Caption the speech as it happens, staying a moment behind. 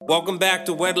Welcome back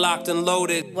to WEDLocked and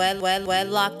Loaded.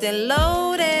 WEDLocked and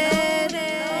Loaded.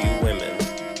 You women.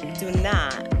 Do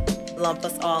not lump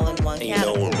us all in one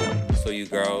category. So you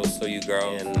girls,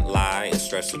 and lie and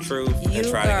stretch the truth You and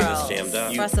try girls, to get us jammed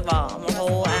up. First of all, I'm a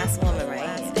whole ass woman,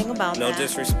 right? Think about No that.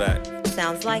 disrespect.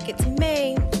 Sounds like it to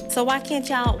me. So why can't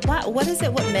y'all? What is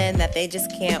it with men that they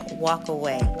just can't walk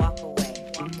away?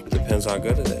 Depends how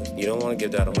good it is. You don't want to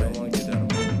give that away.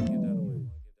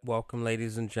 Welcome,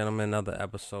 ladies and gentlemen, another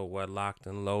episode WEDLocked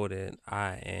and Loaded.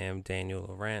 I am Daniel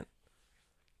Laurent.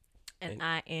 And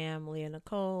I am Leah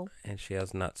Nicole. And she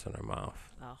has nuts in her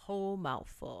mouth. A whole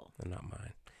mouthful. And not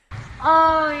mine.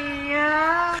 Oh,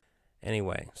 yeah.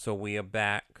 Anyway, so we are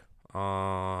back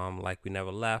like we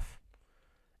never left.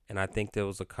 And I think there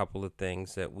was a couple of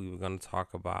things that we were going to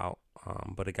talk about,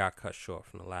 but it got cut short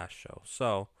from the last show.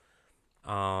 So,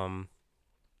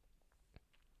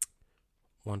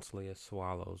 once Leah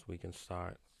swallows, we can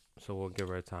start. So we'll give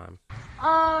her time.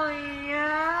 Oh,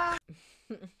 yeah.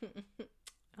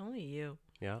 Only you.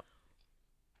 Yeah.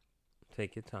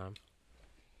 Take your time.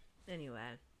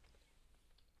 Anyway.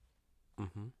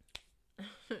 Mm-hmm.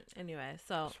 Anyway,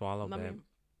 so. Swallow, babe.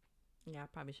 Yeah, I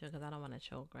probably should because I don't want to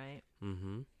choke, right?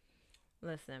 Mm-hmm.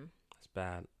 Listen. It's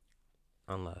bad.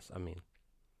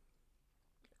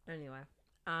 Anyway.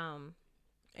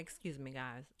 Excuse me,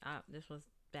 guys. This was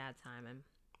bad timing.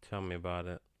 Tell me about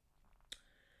it.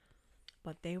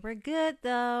 But they were good,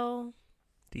 though.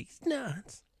 These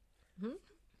nuts. Mm-hmm.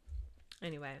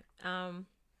 Anyway, I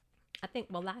think,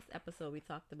 last episode we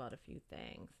talked about a few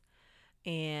things.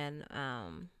 And,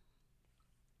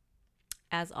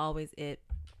 as always, it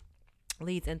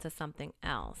leads into something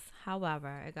else.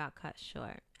 However, it got cut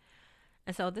short.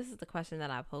 And so this is the question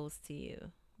that I posed to you,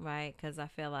 right? Because I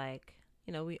feel like,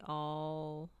 we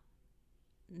all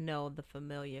know the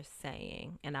familiar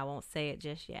saying, and I won't say it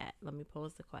just yet. Let me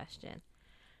pose the question.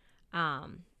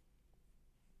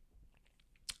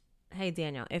 Hey,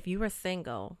 Daniel, if you were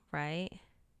single, right?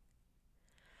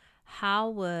 How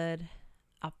would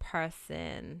a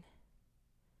person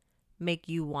make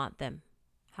you want them?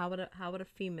 How would a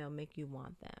female make you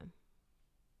want them?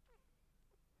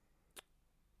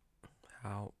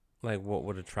 How, what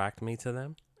would attract me to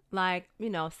them? Say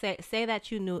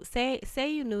that you knew, say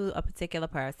you knew a particular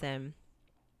person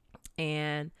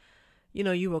and,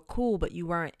 you were cool, but you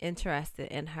weren't interested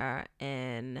in her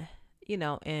in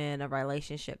a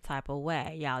relationship type of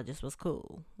way. Y'all just was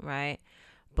cool, right?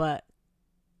 But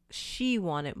she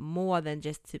wanted more than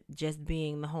just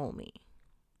being the homie.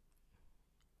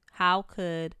 How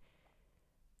could,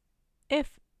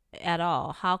 if at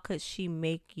all, how could she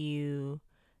make you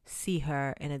see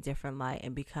her in a different light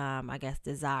and become, I guess,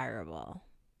 desirable?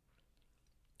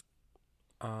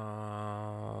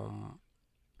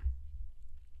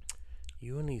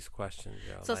 You and these questions,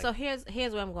 yo. So here's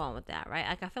where I'm going with that, right?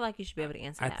 I feel like you should be able to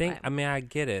answer that. Right? I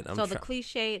get it. The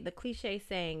cliche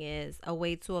saying is, a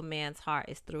way to a man's heart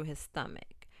is through his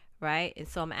stomach, right? And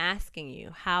so I'm asking you,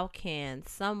 how can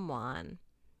someone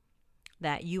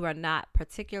that you are not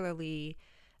particularly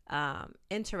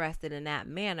interested in that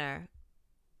manner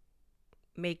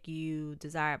make you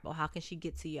desirable? How can she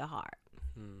get to your heart?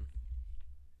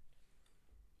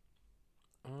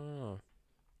 Oh,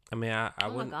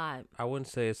 I wouldn't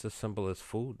say it's as simple as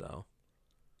food, though.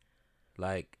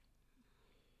 I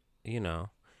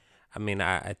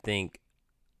think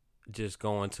just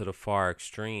going to the far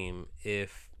extreme,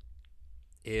 if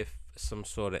some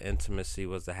sort of intimacy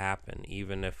was to happen,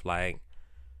 even if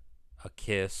a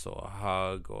kiss or a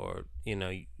hug, or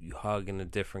you hug in a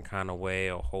different kind of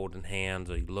way, or holding hands,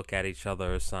 or you look at each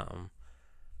other or something,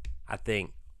 I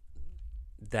think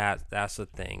that's a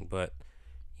thing. But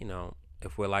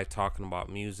if we're talking about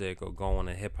music or going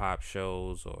to hip-hop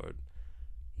shows, or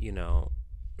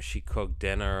she cooked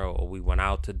dinner or we went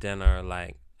out to dinner,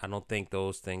 I don't think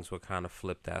those things would kind of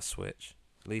flip that switch.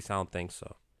 At least I don't think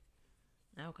so.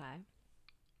 Okay.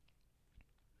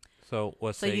 So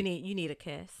you need a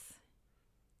kiss?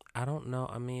 I don't know.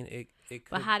 It could.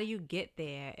 But how do you get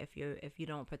there if you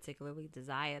don't particularly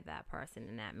desire that person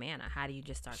in that manner? How do you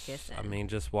just start kissing?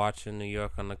 Just watching New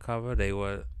York Undercover, they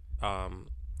were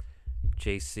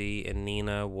JC and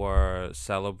Nina were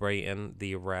celebrating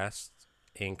the arrest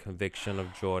and conviction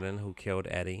of Jordan, who killed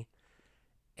Eddie,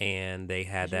 and they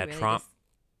had that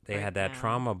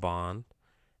trauma bond,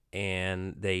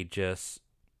 and they just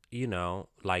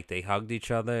they hugged each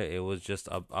other. It was just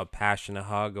a passionate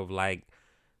hug of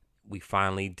we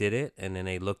finally did it, and then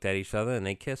they looked at each other and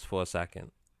they kissed for a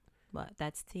second. But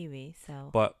that's TV,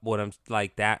 so. But what I'm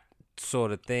that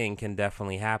sort of thing can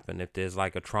definitely happen if there's a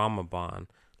trauma bond.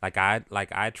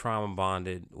 I trauma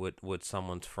bonded with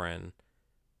someone's friend,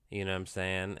 You know what I'm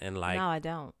saying? And like, No, I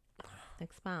don't.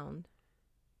 Expound,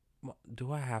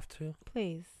 do I have to?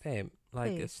 please. Babe,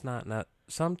 like Please. it's not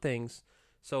some things.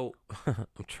 So I'm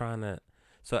trying to.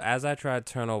 So as I try to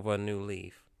turn over a new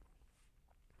leaf,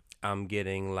 I'm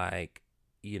getting like,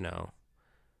 you know,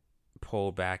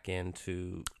 pulled back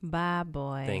into Bye,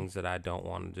 boy. things that I don't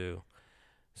want to do.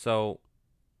 So,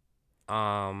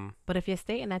 But if you're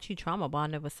stating that you trauma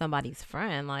bonded with somebody's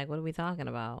friend, like, what are we talking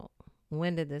about?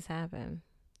 When did this happen?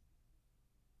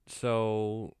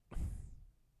 so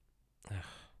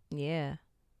Yeah.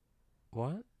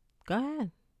 what? Go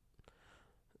ahead.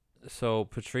 So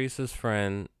Patrice's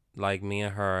friend, like me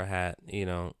and her had, you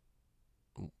know,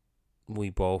 we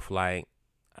both like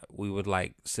we would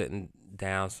like sitting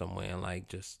down somewhere and like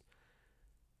just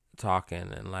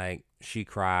talking and like she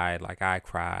cried, like I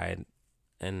cried,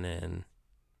 and then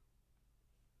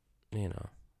you know,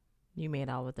 You made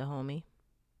out with the homie.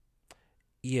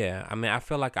 yeah. I mean, I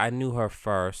feel like I knew her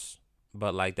first,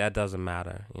 but like that doesn't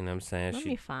matter. You know what I'm saying? Let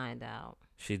me find out.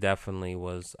 She definitely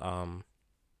was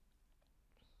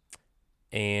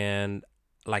and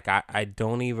like I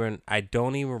don't even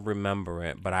remember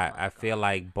it, but I feel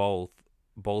like both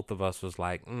of us was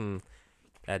like,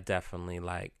 that definitely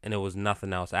like, and it was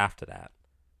nothing else after that,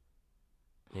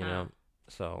 you know.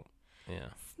 So yeah.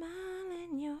 Smile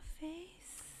in your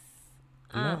face.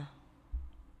 No.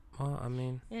 Well, I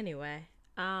mean. Anyway,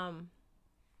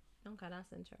 okay,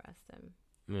 that's interesting.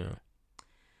 Yeah.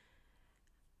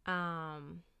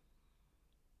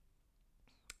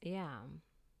 Yeah.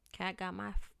 Cat got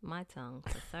my tongue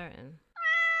for certain.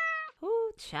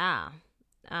 Ooh, child.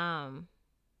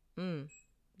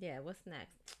 Yeah, what's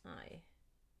next?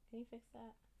 Can you fix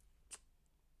that?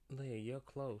 Leah, you're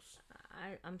close.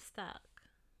 I'm stuck.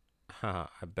 I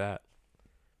bet.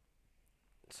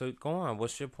 So go on.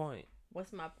 What's your point?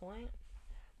 What's my point?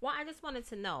 Well, I just wanted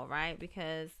to know, right?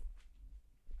 Because,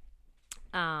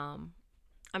 I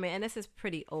mean, and this is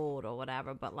pretty old or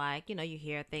whatever, but like, you know, you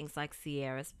hear things like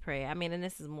Sierra's prayer. I mean, and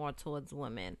this is more towards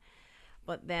women.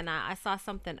 But then I saw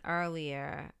something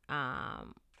earlier,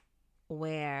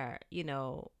 where, you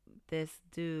know, this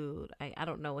dude, I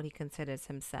don't know what he considers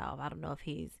himself. I don't know if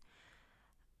he's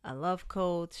a love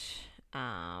coach,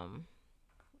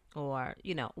 or,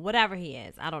 you know, whatever he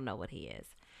is. I don't know what he is.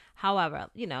 However,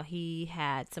 you know, he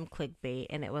had some clickbait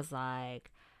and it was like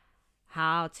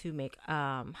how to make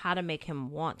him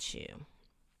want you.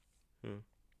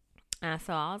 And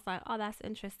so I was like, oh, that's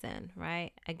interesting,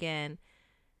 right? Again,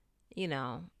 you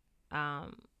know,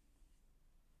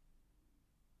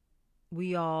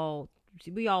 we all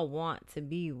want to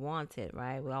be wanted,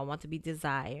 right? We all want to be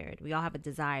desired. We all have a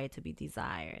desire to be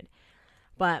desired.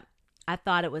 But I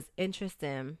thought it was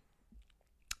interesting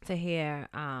to hear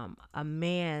a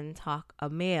male talk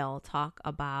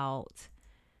about,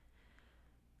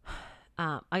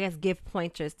 I guess, give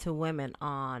pointers to women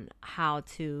on how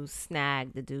to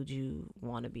snag the dude you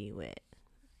want to be with.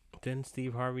 Didn't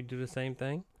Steve Harvey do the same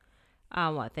thing?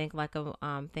 What, think like a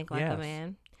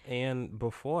man? And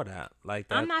before that, like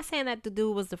that. I'm not saying that the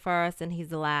dude was the first and he's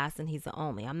the last and he's the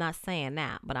only. I'm not saying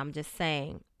that, but I'm just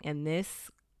saying in this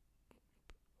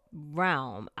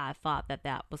realm, I thought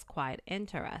that was quite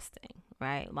interesting,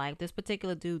 right? Like this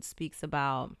particular dude speaks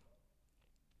about,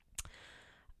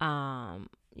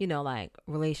 you know, like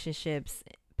relationships,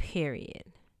 period.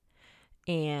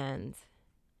 And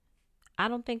I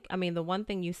mean, the one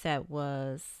thing you said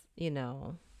was, you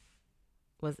know,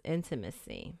 was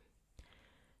intimacy.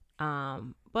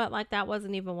 But like that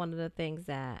wasn't even one of the things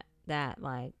that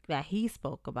he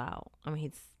spoke about. I mean,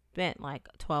 he spent like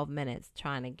 12 minutes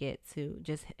trying to get to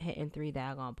just hitting 3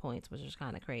 daggone points, which is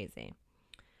kind of crazy.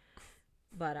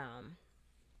 But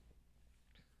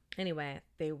anyway,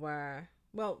 they were,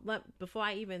 well, before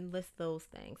I even list those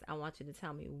things, I want you to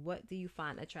tell me, what do you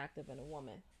find attractive in a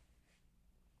woman?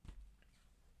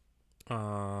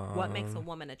 What makes a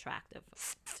woman attractive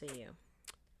to you?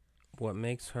 What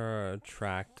makes her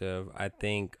attractive? I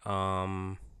think,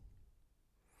 you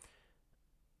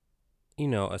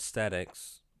know,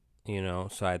 aesthetics, you know,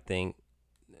 so I think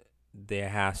there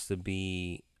has to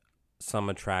be some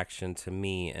attraction to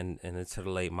me and to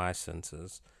relate my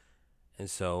senses. And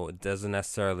so it doesn't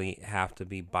necessarily have to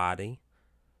be body.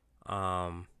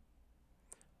 But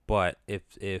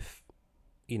if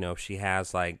you know, she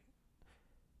has like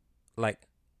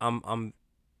I'm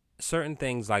certain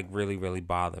things like really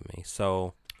bother me.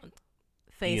 So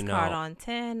Face you know, card on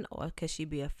 10, or could she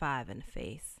be a 5 in the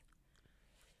face?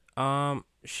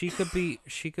 she could be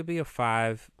a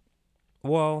 5.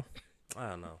 Well, I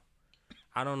don't know.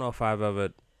 I don't know if I've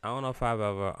ever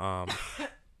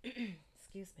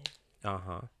Excuse me. I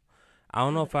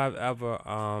don't know if I've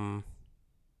ever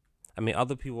I mean,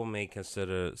 other people may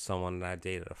consider someone that I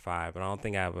dated a 5, but I don't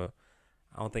think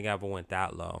I ever went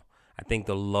that low. I think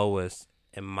the lowest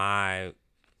in my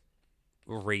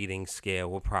rating scale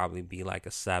would probably be like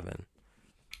a 7.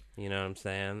 You know what I'm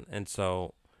saying? And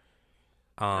so,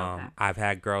 Okay. I've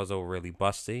had girls that were really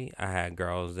busty. I had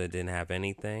girls that didn't have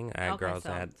anything. I had Okay, girls so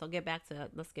that had. so get back to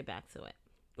let's get back to it.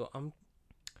 Well,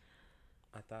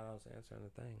 I thought I was answering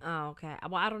the thing. Oh, okay.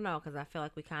 Well, I don't know because I feel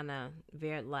like we kind of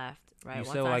veered left, right? You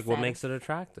Once said I like what said makes it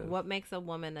attractive. what makes a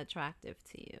woman attractive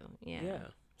to you? Yeah. Yeah.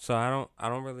 So I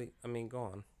don't really. I mean, go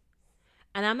on.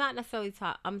 And I'm not necessarily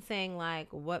I'm saying like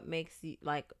what makes you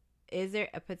like. Is there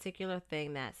a particular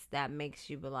thing that makes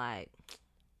you be like,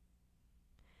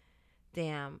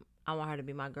 damn, I want her to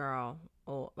be my girl,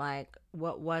 or like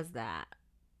what was that?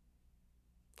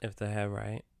 If the head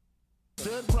right.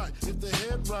 Head right, if the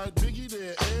head right, Biggie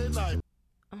there, and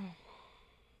I.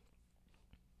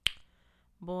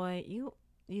 Boy, you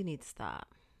need to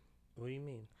stop. What do you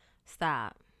mean?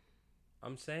 Stop.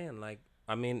 I'm saying like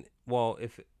I mean,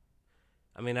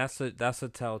 that's a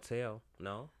telltale.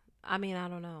 No. I mean, I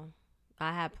don't know.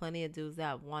 I had plenty of dudes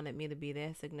that wanted me to be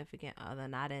their significant other,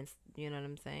 and I didn't. You know what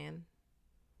I'm saying?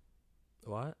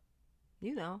 What?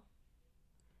 You know.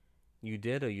 You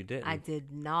did or you didn't? I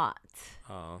did not.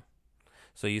 Oh.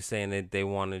 So you're saying that they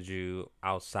wanted you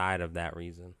outside of that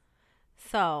reason?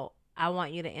 So I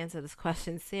want you to answer this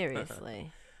question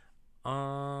seriously.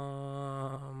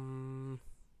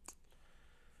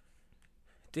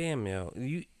 Damn, yo.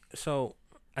 So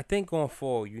I think going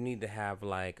forward you need to have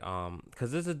like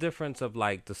because there's a difference of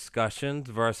like discussions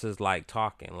versus like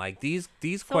talking. Like these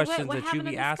So questions we're that you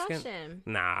having be a asking. discussion.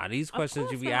 Nah, these Of questions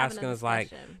you course be we're having asking a is like,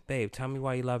 discussion. babe, tell me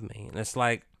why you love me, and it's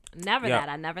like. Never Yeah. that.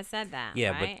 I never said that. Yeah,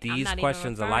 right? but these I'm not even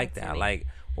questions are like referring to that. me. Like,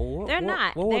 well, They're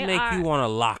not. What would They make are- you want to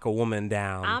lock a woman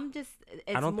down? I'm just.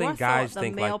 It's don't more think guys so the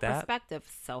think male like that. perspective.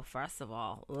 So first of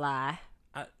all, lie.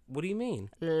 What do you mean?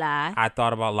 Lie. I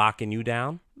thought about locking you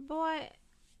down. Boy,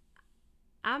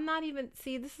 I'm not even.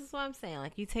 See, this is what I'm saying.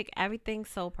 Like you take everything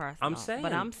so personal. I'm saying.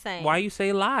 But I'm saying. Why you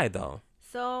say lie though?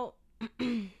 So, are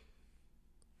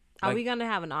Like- we gonna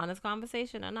have an honest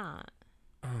conversation or not?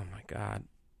 Oh my God.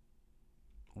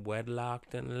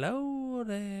 Wedlocked and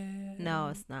loaded. No,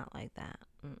 it's not like that.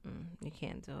 You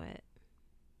can't do it.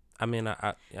 I mean,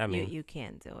 I mean, you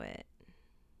can't do it.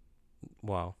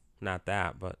 well, not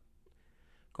that, but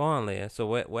go on, Leah. So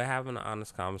we're having an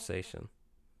honest conversation.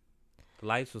 The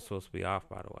lights were supposed to be off,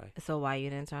 by the way. So why you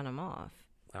didn't turn them off?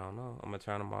 I don't know. I'm gonna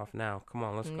turn them off now. Come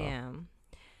on, let's go. Yeah.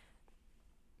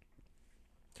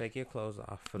 Take your clothes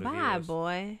off for the Bye, viewers.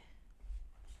 boy.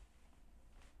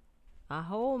 A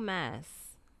whole mess.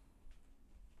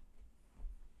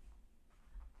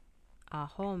 A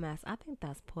whole mess. I think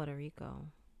that's Puerto Rico.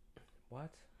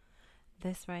 What?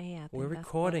 This right here. I think We're that's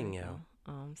recording, Puerto yo. Rico.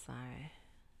 Oh, I'm sorry.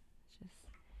 Just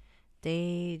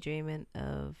daydreaming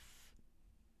of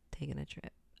taking a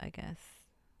trip, I guess.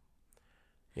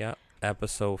 Yep.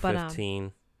 Episode But,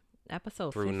 15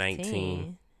 Episode through 15.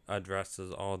 19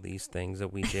 addresses all these things that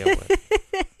we deal with.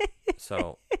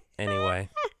 So, anyway,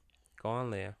 go on,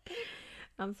 Leah.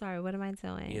 I'm sorry. What am I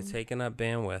doing? You're taking up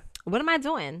bandwidth. What am I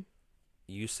doing?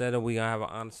 You said that we gonna have an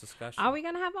honest discussion. Are we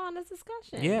gonna have an honest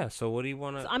discussion? Yeah. So what do you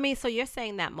want to? So you're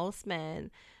saying that most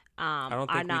men, I don't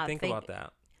are think not we think about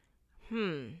that.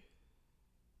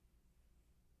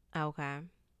 Okay.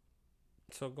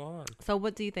 So go on. So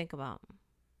what do you think about?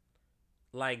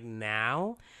 Like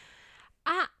now?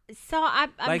 I'm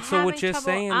Like, so what you're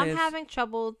saying I'm is- having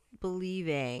trouble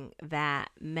believing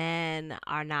that men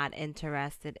are not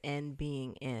interested in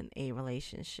being in a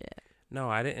relationship. No,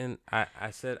 I didn't.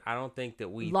 I said I don't think that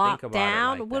we Locked think about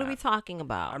down. it like What that. are we talking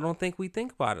about? I don't think we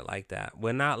think about it like that.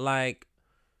 We're not like.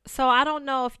 So I don't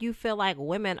know if you feel like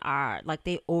women are like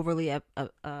they overly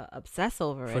obsess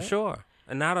over it. For sure.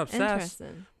 And not obsessed.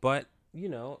 Interesting. But,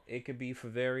 it could be for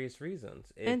various reasons.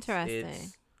 Interesting.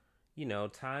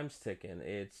 It's, time's ticking.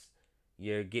 It's,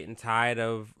 you're getting tired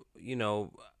of,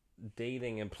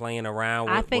 dating and playing around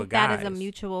with I think guys. that is a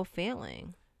mutual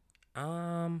feeling.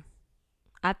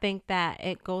 I think that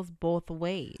it goes both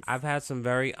ways. I've had some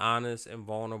very honest and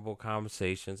vulnerable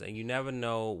conversations, and you never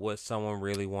know what someone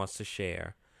really wants to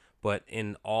share. But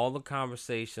in all the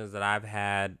conversations that I've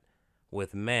had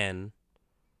with men,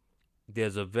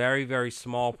 there's a very, very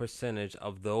small percentage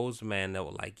of those men that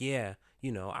were like, yeah,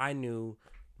 I knew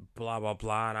blah, blah,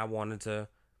 blah, and I wanted to.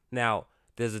 Now,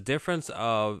 there's a difference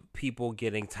of people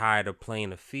getting tired of playing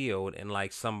the field and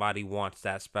like somebody wants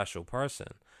that special person.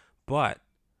 But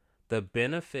the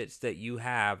benefits that you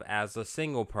have as a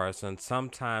single person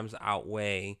sometimes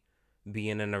outweigh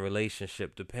being in a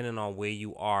relationship, depending on where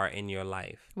you are in your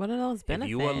life. What are those benefits? If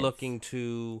you are looking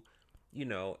to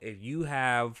if you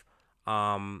have,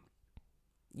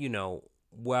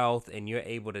 wealth and you're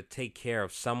able to take care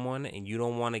of someone and you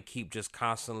don't want to keep just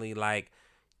constantly like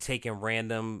taking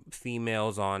random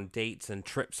females on dates and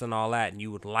trips and all that, and you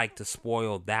would like to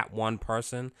spoil that one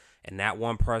person and that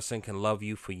one person can love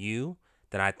you for you,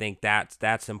 then I think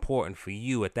that's important for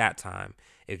you at that time.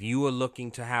 If you are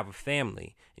looking to have a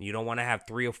family and you don't want to have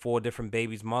 3 or 4 different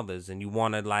babies' mothers and you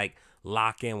want to like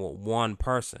lock in with one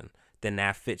person, then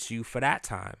that fits you for that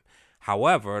time.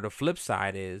 However, the flip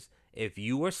side is if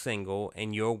you are single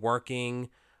and you're working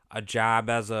a job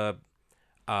as a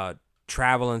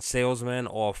traveling salesman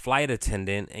or a flight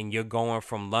attendant and you're going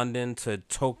from London to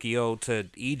Tokyo to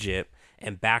Egypt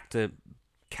and back to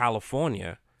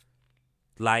California,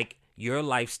 like your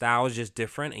lifestyle is just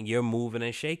different and you're moving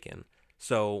and shaking.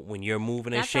 So when you're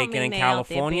moving and shaking in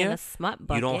California,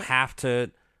 you don't have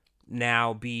to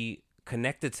now be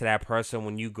connected to that person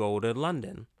when you go to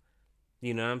London.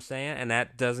 You know what I'm saying? And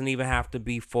that doesn't even have to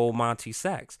be full Monty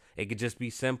sex. It could just be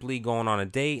simply going on a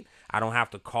date. I don't have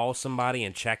to call somebody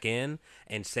and check in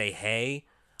and say, hey,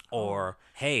 or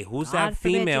hey, who's that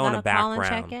female in the background?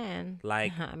 Call and check in.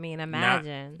 Like, I mean,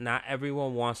 imagine. Not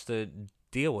everyone wants to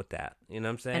deal with that. You know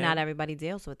what I'm saying? And not everybody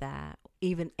deals with that,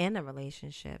 even in a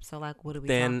relationship. So, like, what are we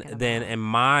talking about? Then, in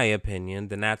my opinion,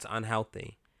 then that's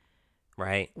unhealthy,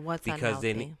 right? What's because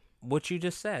unhealthy? What you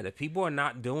just said. If people are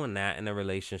not doing that in a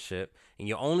relationship, and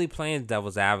you're only playing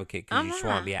devil's advocate because you just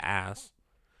want to be an ass.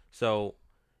 So,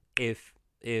 if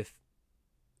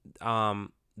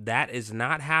that is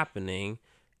not happening,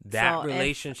 that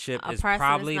relationship is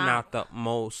probably not the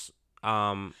most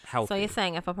healthy. So you're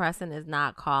saying if a person is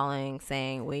not calling,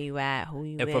 saying where you at, who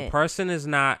you with. If a person is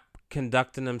not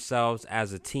conducting themselves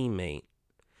as a teammate,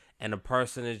 and a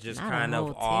person is just kind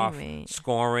of off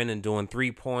scoring and doing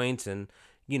 3 points and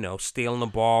stealing the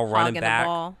ball, running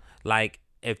back, like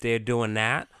if they're doing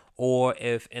that, or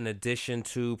if in addition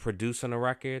to producing a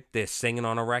record, they're singing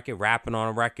on a record, rapping on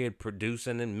a record,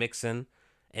 producing and mixing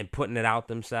and putting it out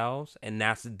themselves, and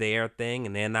that's their thing,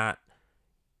 and they're not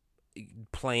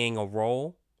playing a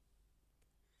role,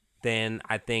 then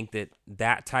I think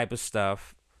that type of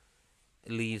stuff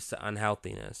leads to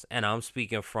unhealthiness. And I'm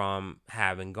speaking from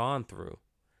having gone through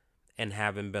and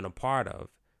having been a part of.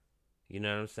 You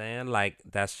know what I'm saying? Like,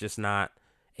 that's just not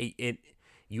it.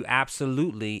 You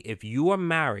absolutely, if you are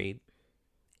married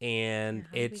and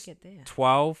it's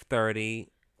 12:30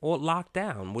 or locked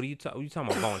down, what are you talking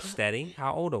about? Going steady?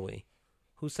 How old are we?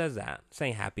 Who says that? This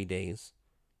ain't Happy Days.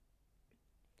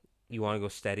 You want to go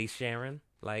steady, Sharon?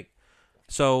 Like,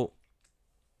 so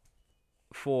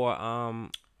for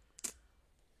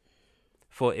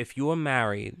if you are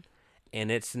married and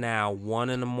it's now 1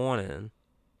 a.m.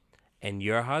 and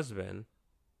your husband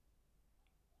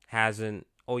hasn't,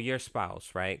 or your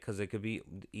spouse, right? Because it could be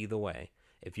either way.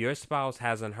 If your spouse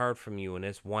hasn't heard from you and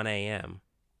it's 1 a.m.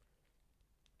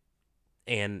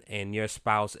 and your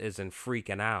spouse isn't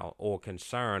freaking out or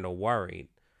concerned or worried,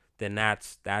 then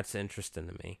that's interesting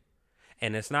to me.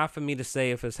 And it's not for me to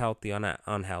say if it's healthy or not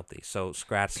unhealthy. So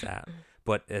scratch that.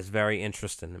 But it's very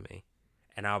interesting to me.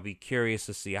 And I'll be curious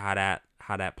to see how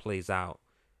that plays out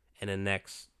in the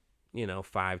next,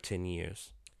 5-10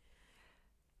 years.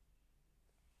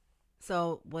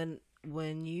 So when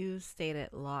you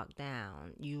stated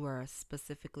lockdown, you were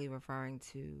specifically referring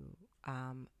to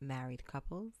married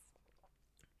couples?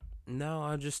 No,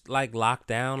 I just like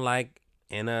lockdown, like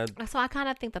in a. So I kind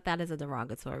of think that is a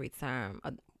derogatory term.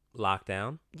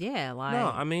 Lockdown? Yeah, like.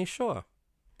 No, I mean sure,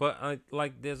 but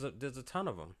like there's a ton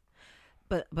of them.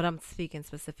 But I'm speaking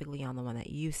specifically on the one that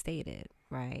you stated,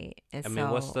 right? And I mean,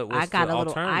 what's the I got a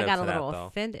alternative little that,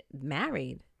 offended.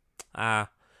 Married.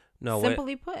 No.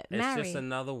 Simply put, married. It's just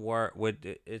another word.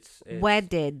 It's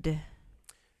wedded.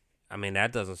 I mean,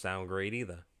 that doesn't sound great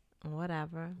either.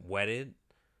 Whatever. Wedded.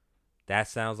 That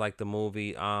sounds like the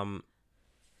movie. See,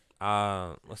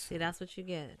 that's what you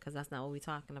get, because that's not what we're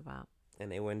talking about.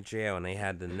 And they went in jail and they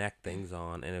had the neck things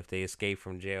on, and if they escape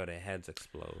from jail, their heads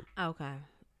explode. Okay.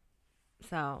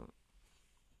 So,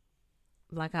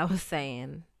 like I was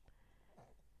saying,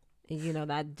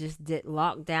 that just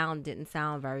lockdown didn't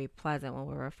sound very pleasant when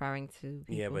we're referring to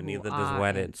people. Yeah, but neither does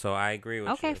wedded. So I agree with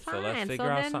you. Okay, fine. So let's figure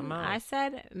out something else. I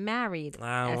said married.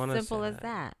 As simple as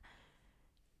that.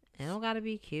 It don't gotta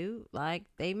be cute. Like,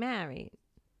 they married.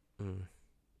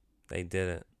 They did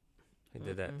it. They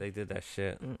did that. They did that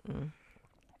shit.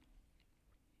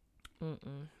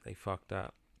 They fucked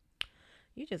up.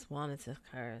 You just wanted to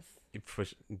curse.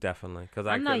 Definitely, because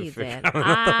I know you did.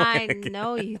 I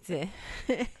know you did.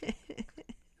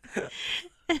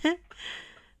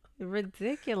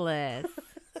 Ridiculous.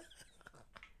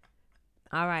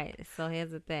 All right, so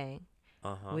here's the thing.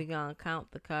 we gonna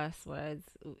count the curse words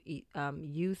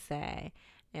you say,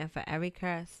 and for every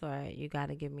curse word, you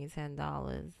gotta give me $10.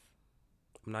 I'm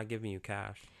not giving you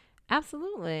cash.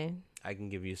 Absolutely. I can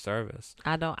give you service.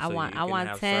 I don't. I So want. you I can want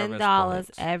have $10 service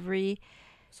points. every.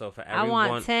 So for I every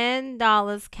want one,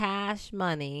 $10 cash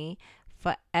money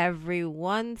for every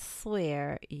one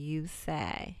swear you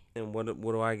say. and what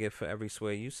do I get for every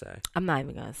swear you say? I'm not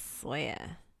even gonna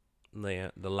swear.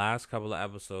 Leah, the last couple of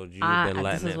episodes you've been letting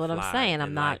This is it what fly. I'm saying. I'm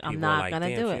and, not. like, I'm people are not like, gonna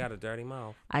damn, do she it. got a dirty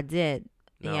mouth. I did.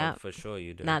 No, Yep. for sure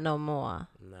you do. Not no more.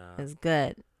 Nah. It's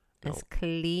good. No. It's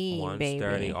clean, Once baby.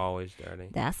 dirty, always dirty.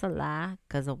 That's a lie.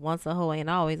 Cause once a hoe ain't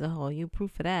always a hoe. You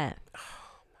proof of that.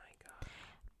 Oh my God.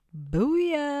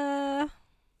 Booyah.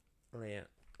 Leah.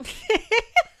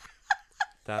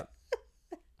 That.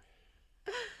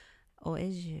 Or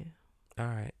is you? All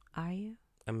right. Are you?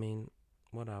 I mean,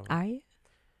 whatever. Are you?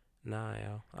 Nah,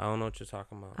 yo. I don't know what you're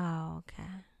talking about. Oh, okay.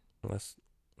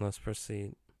 Let's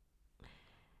proceed.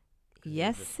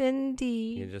 Yes,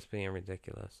 indeed. You're just being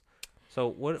ridiculous. So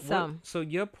what? So- So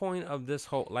your point of this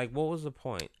whole, like, what was the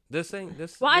point? This ain't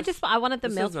this. Well, this, I wanted the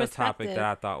this male's isn't a perspective. topic that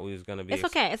I thought we was gonna be. It's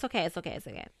okay. It's okay.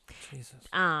 Jesus.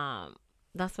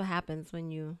 That's what happens when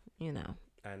you know.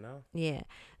 I know. Yeah.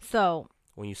 So,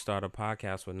 When you start a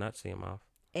podcast with nuts in your mouth.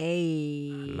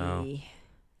 No.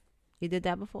 You did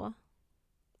that before?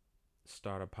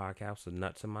 Start a podcast with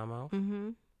nuts in my mouth? Mm-hmm.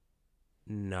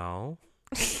 No.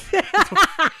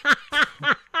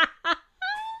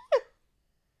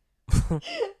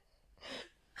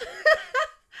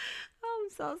 I'm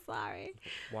so sorry.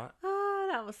 What? Oh,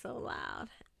 that was so loud.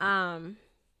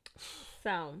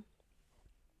 So,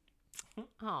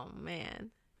 oh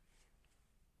man.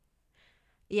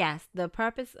 Yes, the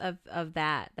purpose of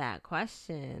that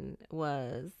question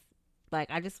was like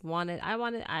I just wanted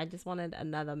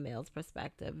another male's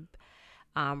perspective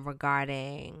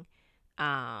regarding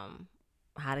how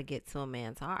to get to a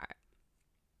man's heart.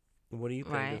 What do you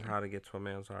think Right. is how to get to a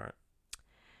man's heart?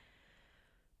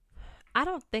 I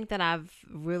don't think that I've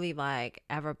really like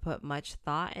ever put much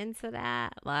thought into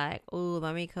that. Like, ooh,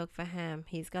 let me cook for him.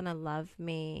 He's gonna love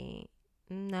me.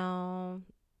 No.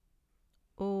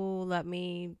 Ooh, let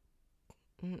me.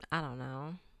 I don't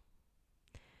know.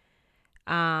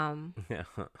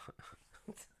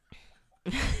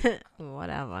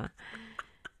 Whatever.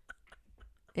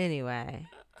 Anyway,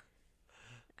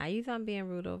 are you done being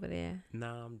rude over there?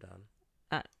 Nah, I'm done.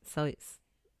 So it's.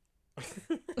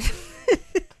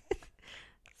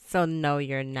 So no,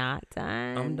 you're not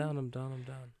done. I'm done.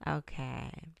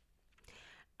 Okay.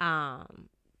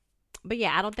 But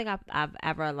yeah, I don't think I've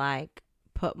ever like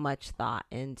put much thought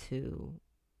into,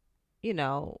 you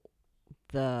know,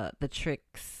 the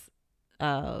tricks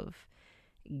of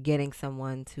getting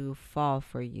someone to fall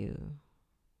for you.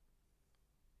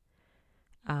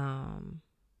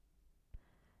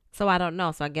 So I don't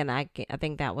know. So again, I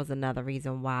think that was another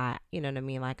reason why, you know what I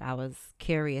mean? Like I was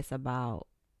curious about,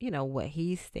 you know, what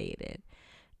he stated.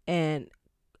 And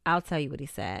I'll tell you what he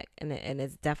said. And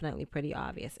it's definitely pretty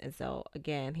obvious. And so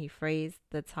again, he phrased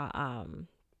the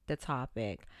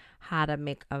topic, how to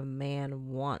make a man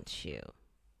want you.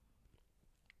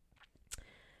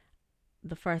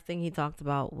 The first thing he talked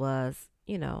about was,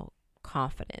 you know,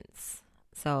 confidence.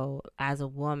 So as a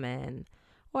woman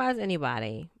or as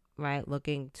anybody, right,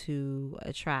 looking to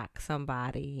attract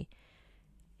somebody,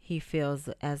 he feels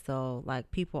as though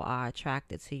like people are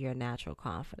attracted to your natural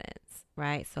confidence,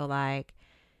 right? So like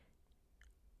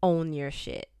own your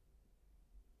shit.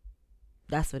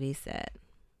 That's what he said,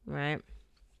 right?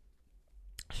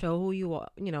 Show who you are,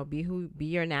 you know, be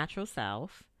your natural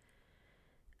self.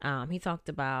 He talked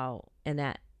about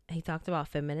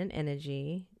feminine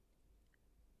energy,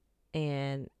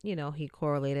 and you know, he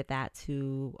correlated that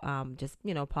to just,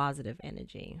 you know, positive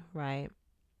energy, right?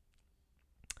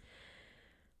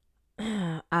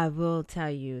 I will tell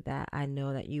you that I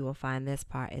know that you will find this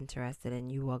part interesting,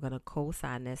 and you are going to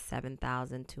co-sign this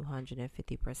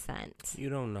 7,250%. You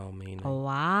don't know me. No. Oh,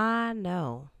 I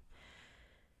know.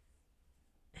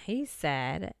 He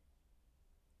said,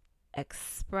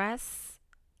 express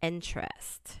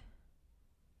interest.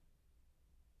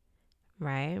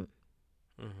 Right?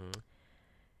 Mm-hmm.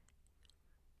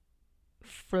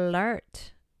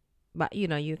 Flirt. But, you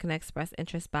know, you can express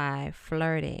interest by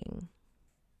flirting,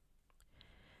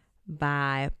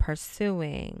 by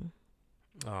pursuing,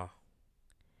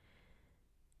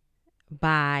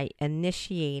 by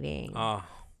initiating. Oh,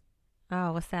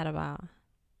 what's that about?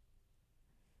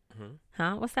 Mm-hmm.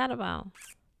 Huh? What's that about?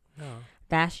 No.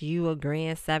 That's you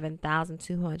agreeing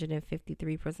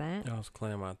 7,253%. I was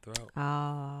clearing my throat.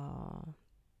 Oh.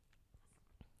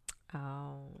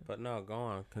 But no, go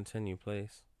on. Continue,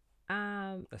 please.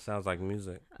 That sounds like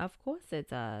music. Of course it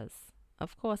does.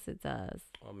 Of course it does.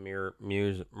 Or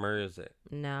music.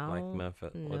 No. Like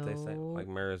Memphis. What they say? Like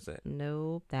music.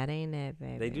 Nope, that ain't it,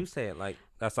 baby. They do say it like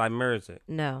that's like music.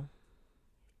 No.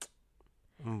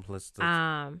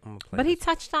 But he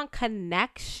touched on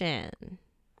connection,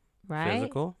 right?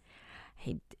 Physical?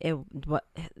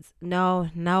 No.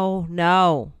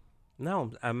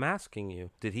 No, I'm asking you.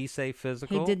 Did he say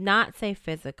physical? He did not say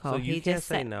physical. So you he can't just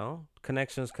say said, no.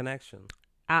 Connection's connection.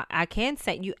 I can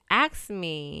say, you asked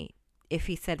me if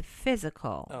he said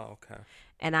physical. Oh, okay.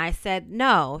 And I said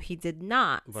no, he did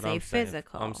not say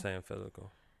physical. I'm saying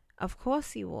physical. Of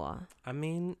course you are. I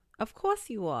mean, of course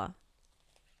you are.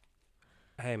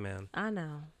 Hey, man. I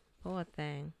know. Poor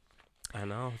thing. I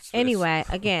know. Anyway,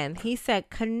 again, he said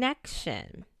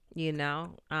connection,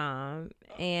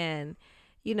 and,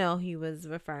 he was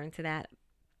referring to that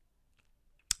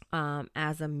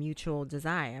as a mutual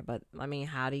desire. But, I mean,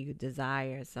 how do you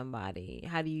desire somebody?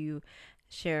 How do you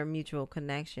share a mutual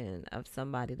connection of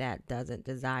somebody that doesn't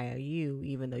desire you,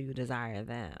 even though you desire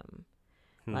them?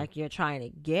 Like you're trying to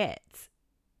get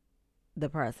the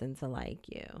person to like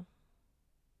you.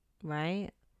 Right?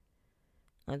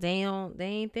 They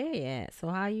ain't there yet. So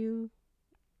how you?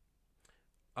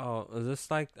 Oh, is this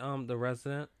like The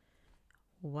Resident?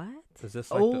 What? Is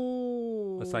this like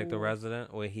it's like The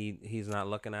Resident where he's not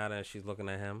looking at her and she's looking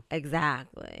at him?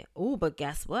 Exactly. Oh, but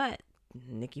guess what?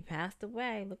 Nikki passed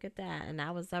away. Look at that. And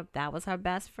that was her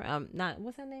best friend.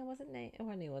 What's her name? Her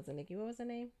name wasn't Nikki. What was her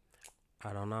name?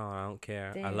 I don't know. I don't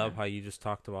care. Damn. I love how you just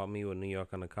talked about me with New York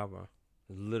Undercover.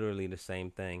 Literally the same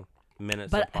thing.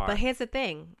 Minutes apart. But here's the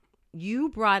thing. You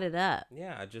brought it up.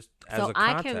 Yeah, I just as a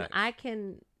context. I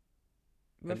can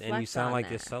reflect and you sound on like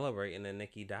that. you're celebrating that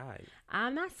Nikki died.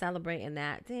 I'm not celebrating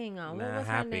that. Dang, what was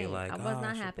happy, her name? like, I was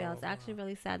not happy. I was blah, actually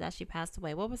really sad that she passed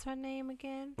away. What was her name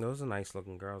again? Those are nice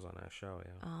looking girls on that show,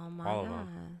 yeah. Oh my All God. of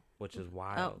them, which is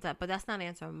wild. But that's not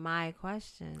answering my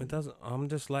question. It doesn't. I'm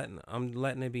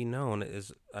letting it be known. It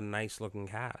is a nice looking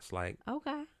cast. Like,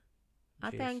 okay,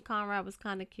 I think Conrad was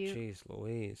kind of cute. Jeez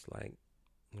Louise, like,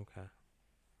 okay.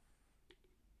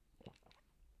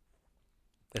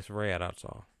 It's rare, that's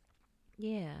all.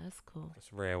 Yeah, it's cool.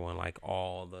 It's rare when like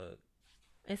all the.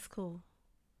 It's cool.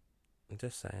 I'm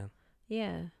just saying.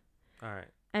 Yeah. All right.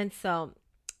 And so,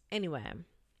 anyway,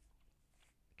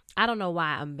 I don't know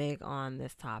why I'm big on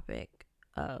this topic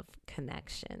of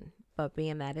connection, but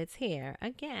being that it's here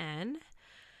again,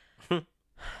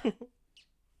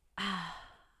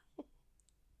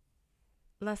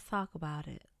 let's talk about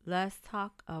it. Let's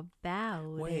talk about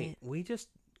it. Wait,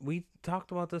 we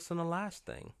talked about this in the last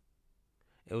thing.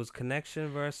 It was connection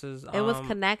versus. It was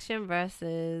connection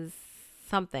versus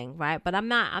something, right? But I'm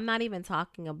not even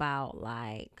talking about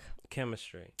like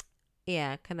chemistry.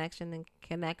 Yeah, connection and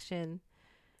connection.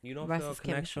 You don't feel a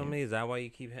connection with me? Is that why you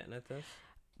keep hitting at this?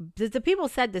 The people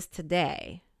said this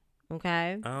today.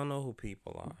 Okay. I don't know who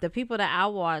people are. The people that I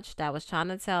watched that was trying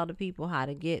to tell the people how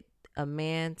to get a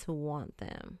man to want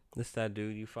them. This that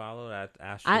dude you follow that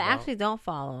asked you I about? actually don't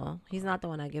follow. He's not the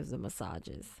one that gives the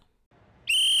massages.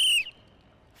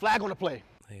 Flag on the play.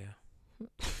 Yeah.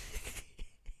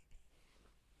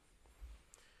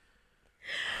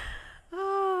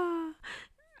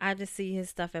 I just see his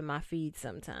stuff in my feed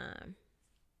sometime.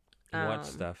 What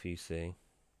stuff you see?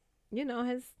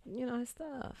 His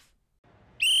stuff.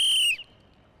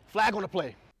 Flag on the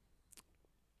play.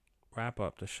 Wrap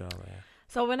up the show, man.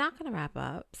 So we're not gonna wrap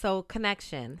up. So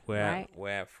connection, right? We're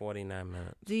at 49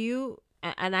 minutes. Do you?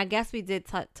 And I guess we did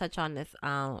touch on this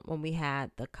when we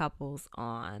had the couples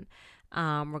on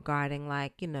regarding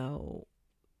like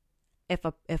if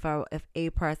a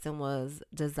person was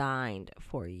designed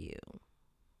for you,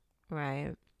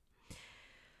 right?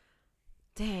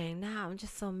 Dang, now I'm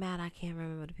just so mad I can't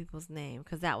remember the people's name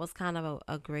because that was kind of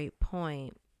a great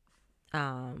point,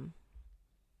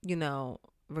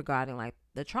 regarding like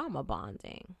the trauma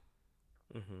bonding.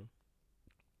 Mm-hmm.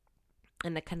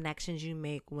 And the connections you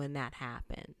make when that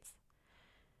happens,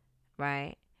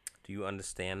 right? Do you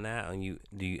understand that? And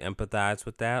do you empathize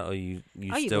with that, or you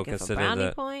still consider for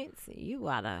brownie points? You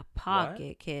out of pocket,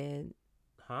 what? Kid.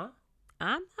 Huh?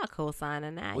 I'm not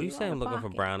co-signing that. What are you saying? Looking for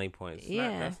brownie points?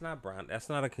 That's not brown. That's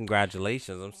not a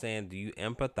congratulations. I'm saying, do you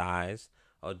empathize,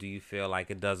 or do you feel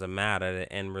like it doesn't matter?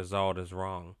 The end result is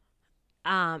wrong.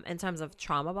 In terms of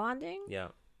trauma bonding. Yeah.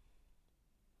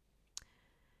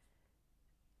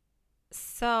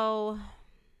 So,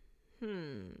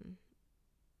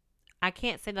 I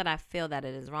can't say that I feel that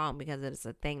it is wrong because it's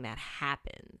a thing that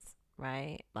happens,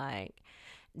 right? Like,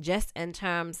 just in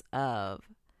terms of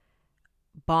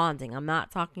bonding, I'm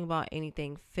not talking about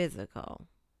anything physical.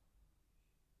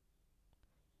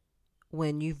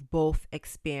 when you've both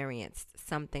experienced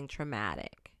something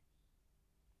traumatic?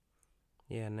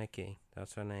 Yeah, Nikki.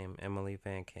 That's her name. Emily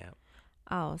Van Camp.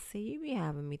 Oh, see, you be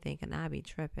having me thinking I be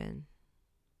tripping.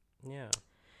 Yeah.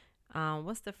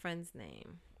 What's the friend's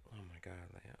name? Oh my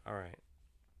God, Leah. All right.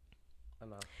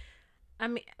 Enough. I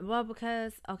mean, well,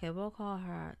 because we'll call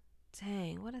her.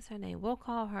 Dang, what is her name? We'll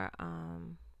call her.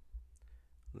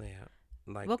 Leah.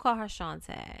 Like We'll call her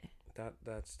Shantae.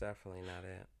 that's definitely not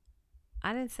it.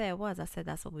 I didn't say it was. I said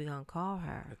that's what we're gonna call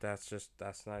her. But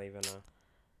that's not even a.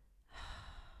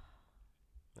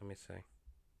 Let me see.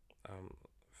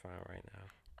 Fine right now.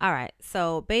 All right.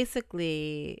 So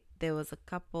basically, there was a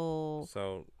couple.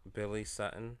 So Billy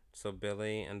Sutton. So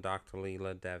Billy and Dr.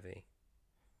 Leela Devi.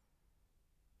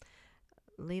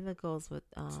 Leela goes with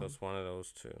So it's one of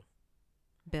those two.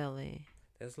 Billy.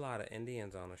 There's a lot of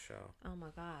Indians on the show. Oh my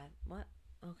God. What?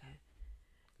 Okay.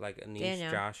 Like Anish,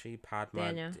 Daniel. Joshi, Padma.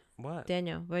 Daniel. What?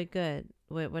 Daniel, we're good.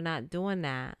 We're not doing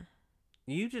that.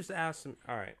 You just asked him.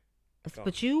 All right. Go.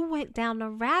 But you went down the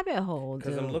rabbit hole, dude.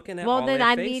 Because I'm looking at well, all then their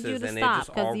I faces need you to and stop.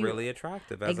 they're just all you, really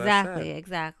attractive, as exactly, I said.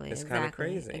 exactly. It's exactly, kind of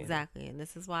crazy. Exactly. And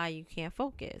this is why you can't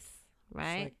focus,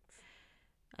 right?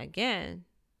 Like, Again.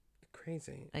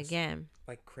 crazy. Again. It's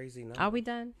like crazy numbers. Are we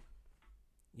done?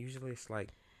 Usually it's like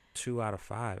 2 out of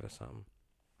 5 or something.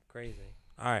 Crazy.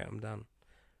 All right, I'm done.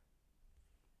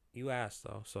 You asked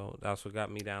though, so that's what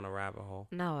got me down a rabbit hole.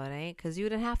 No, it ain't, because you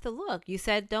didn't have to look. You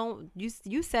said don't.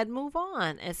 You said move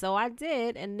on, and so I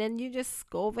did, and then you just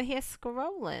go over here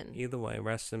scrolling. Either way,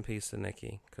 rest in peace to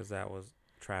Nikki, because that was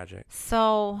tragic.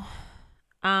 So,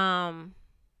 now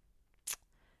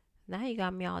you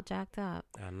got me all jacked up.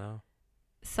 I know.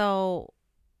 So,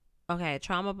 okay,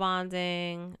 trauma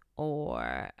bonding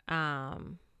or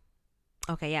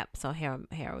okay, yep. So here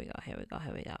we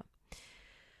go.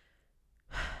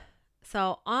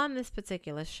 So on this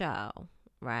particular show,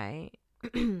 right,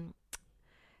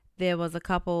 there was a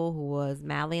couple who was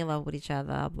madly in love with each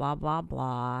other, blah, blah,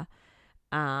 blah.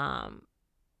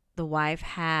 The wife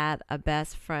had a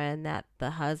best friend that the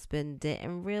husband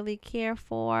didn't really care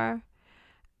for.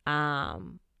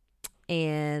 And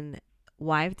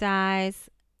wife dies,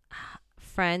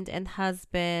 friend and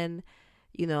husband,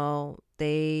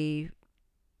 they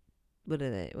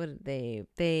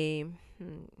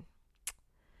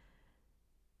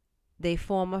they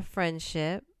form a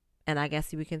friendship, and I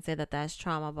guess we can say that that's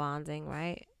trauma bonding,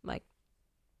 right? Like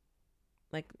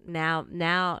now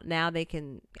they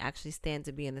can actually stand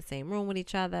to be in the same room with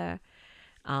each other.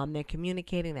 They're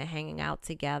communicating, they're hanging out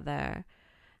together.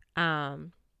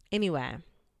 Anyway,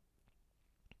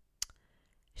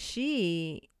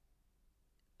 she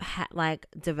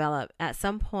developed at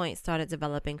some point, started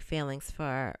developing feelings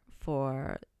for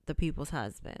the people's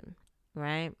husband,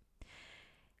 right?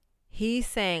 He's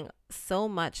saying so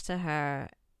much to her.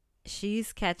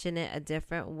 She's catching it a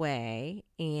different way.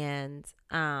 And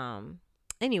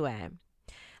anyway,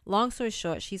 long story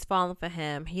short, she's falling for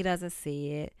him. He doesn't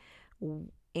see it.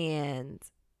 And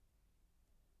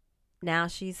now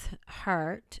she's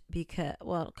hurt because,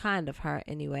 well, kind of hurt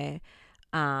anyway,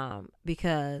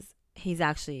 because he's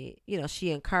actually,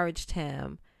 she encouraged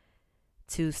him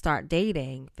to start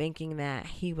dating, thinking that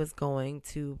he was going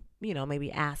to,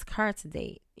 maybe ask her to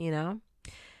date,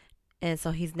 and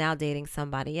so he's now dating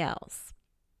somebody else.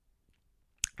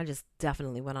 I just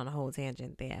definitely went on a whole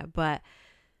tangent there, but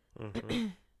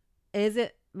is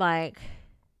it like,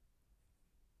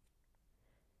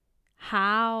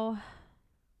 how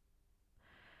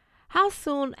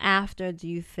soon after do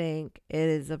you think it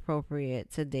is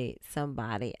appropriate to date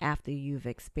somebody after you've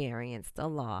experienced a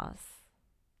loss?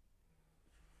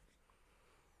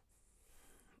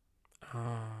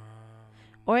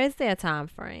 Or is there a time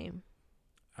frame?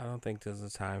 I don't think there's a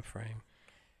time frame.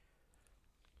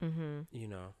 I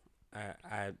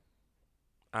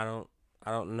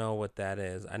don't know what that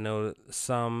is. I know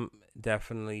some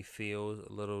definitely feel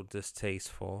a little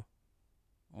distasteful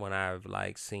when I've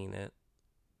seen it.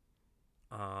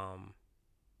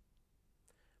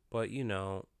 But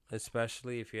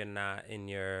especially if you're not in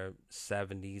your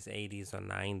 70s, 80s, or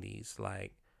 90s,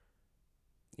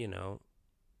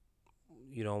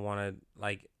 you don't want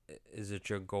to, is it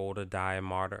your goal to die a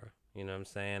martyr? You know what I'm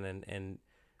saying? And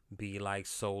be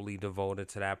solely devoted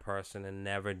to that person and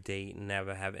never date,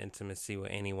 never have intimacy with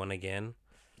anyone again.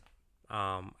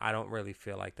 I don't really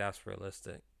feel like that's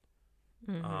realistic.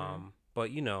 But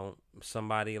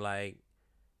somebody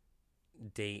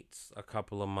dates a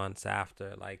couple of months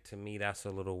after, to me that's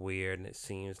a little weird, and it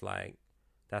seems like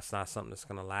that's not something that's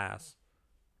gonna last.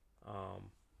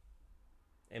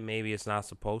 And maybe it's not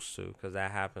supposed to, because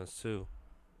that happens too.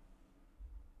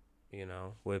 you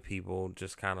know, where people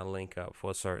just kind of link up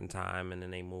for a certain time and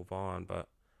then they move on. But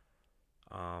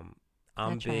I'm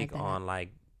tried big that. on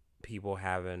like people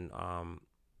having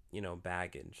you know,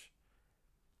 baggage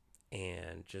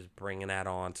and just bringing that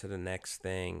on to the next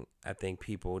thing. I think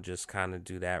people just kind of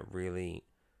do that really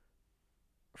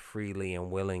freely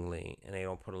and willingly, and they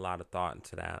don't put a lot of thought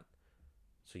into that.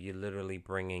 So you're literally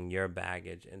bringing your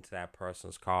baggage into that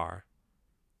person's car.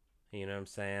 You know what I'm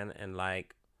saying? And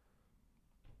like,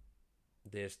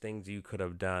 there's things you could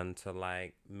have done to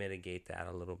like mitigate that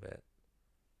a little bit.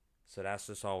 So that's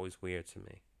just always weird to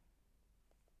me.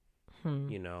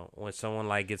 You know, when someone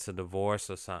like gets a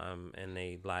divorce or something and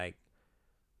they like,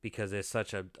 because there's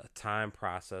such a time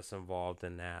process involved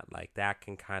in that, like that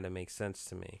can kind of make sense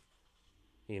to me.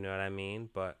 You know what I mean?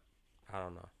 But I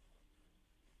don't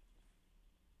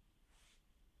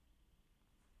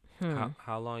know.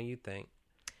 How long you think?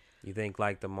 You think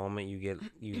like the moment you get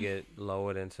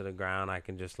lowered into the ground, I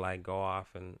can just like go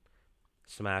off and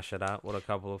smash it up with a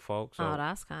couple of folks? Oh,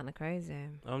 that's kind of crazy.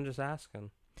 I'm just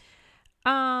asking.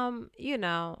 You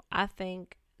know, I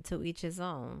think to each his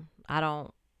own. I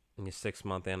don't. In your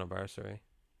 6-month anniversary.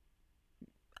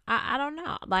 I don't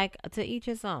know. Like, to each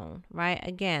his own, right?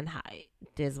 Again,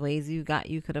 there's ways you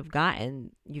could have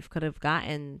gotten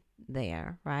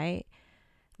there, right?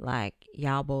 Like,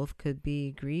 y'all both could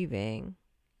be grieving.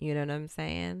 You know what I'm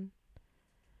saying?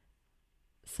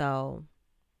 So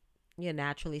you're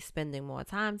naturally spending more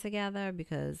time together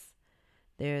because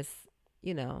there's,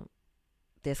 you know,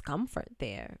 there's comfort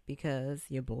there because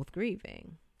you're both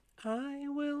grieving. I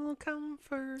will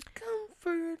comfort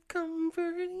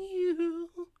you.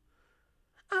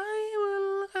 I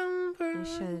will comfort. You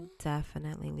should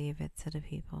definitely leave it to the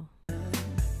people.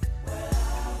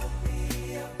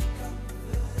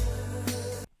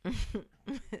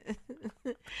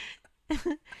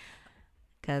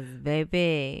 Cause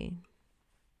baby,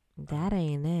 that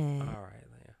ain't it. All right,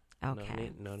 Leah.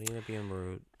 Okay. No need to be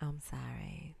rude. I'm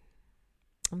sorry.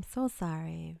 I'm so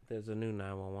sorry. There's a new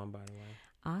 911, by the way.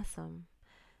 Awesome.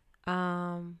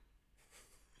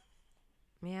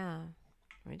 Yeah.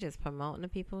 We're just promoting the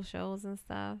people's shows and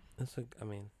stuff.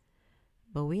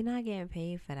 But we not getting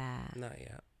paid for that. Not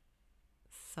yet.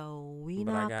 So we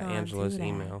but not I got gonna Angela's do that.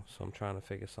 email, so I'm trying to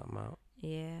figure something out.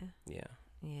 Yeah. Yeah.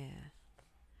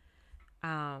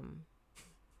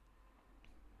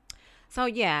 So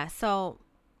yeah, so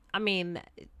I mean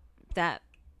that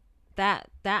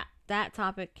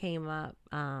topic came up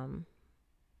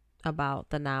about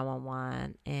the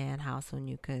 911 and how soon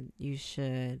you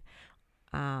should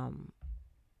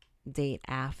date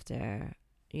after,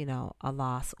 you know, a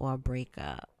loss or a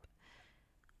breakup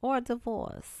or a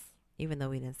divorce, even though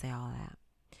we didn't say all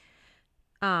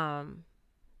that.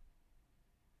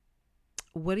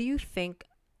 What do you think?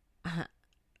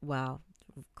 Well,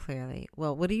 clearly.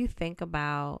 Well, what do you think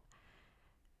about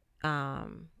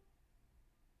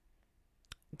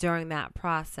during that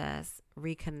process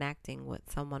reconnecting with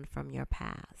someone from your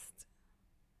past?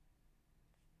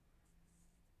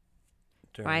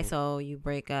 Right, so you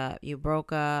broke up,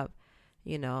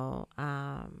 you know,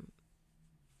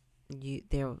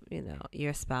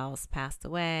 your spouse passed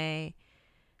away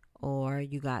or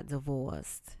you got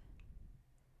divorced.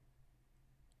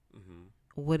 Mm-hmm.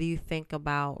 What do you think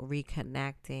about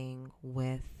reconnecting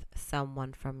with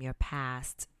someone from your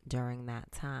past during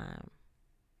that time?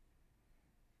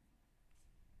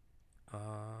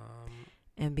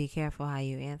 And be careful how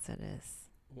you answer this.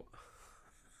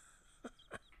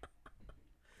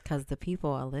 Because the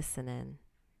people are listening.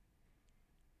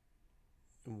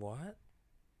 What?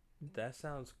 That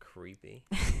sounds creepy.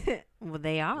 Well,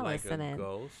 they are like listening. Like a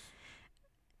ghost?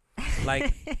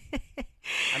 Like,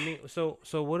 I mean, so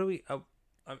what do we...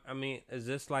 I mean, is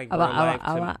this like real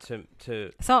life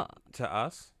to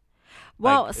us?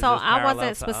 Well, like, so I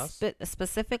wasn't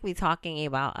specifically talking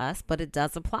about us, but it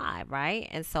does apply, right?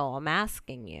 And so I'm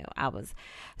asking you.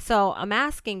 I'm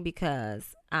asking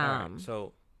because right,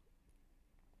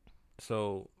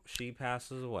 so she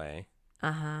passes away.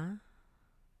 And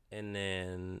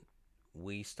then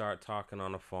we start talking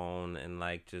on the phone and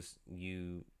like just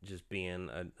being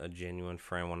a genuine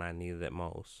friend when I needed it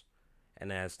most.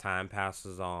 And as time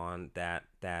passes on, that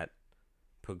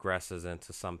progresses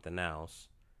into something else.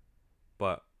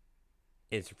 But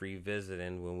it's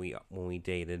revisiting when we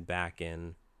dated back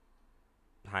in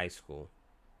high school.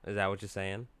 Is that what you're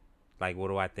saying? Like, what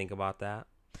do I think about that?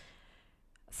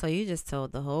 So you just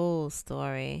told the whole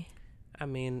story. I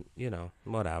mean, you know,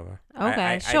 whatever.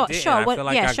 Okay, sure. It's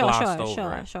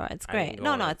great.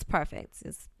 No, it's perfect.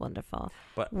 It's wonderful.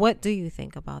 But what do you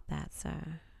think about that,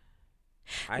 sir?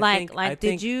 I did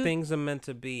think you? things are meant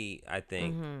to be. I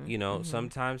think Mm-hmm, you know mm-hmm.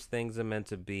 sometimes things are meant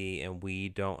to be, and we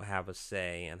don't have a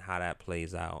say in how that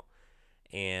plays out.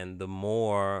 And the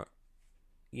more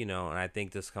and I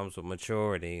think this comes with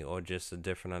maturity or just a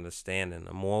different understanding.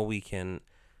 The more we can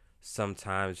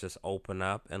sometimes just open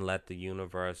up and let the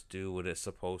universe do what it's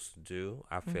supposed to do,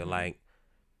 I feel Mm-hmm, like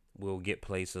we'll get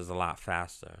places a lot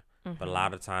faster. But a mm-hmm,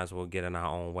 lot of times we'll get in our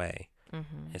own way.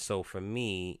 mm-hmm, And so for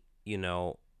me,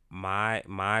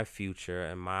 my future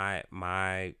and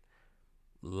my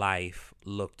life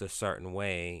looked a certain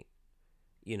way,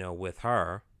 with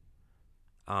her.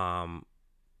 Um,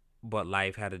 but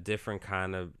life had a different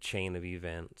kind of chain of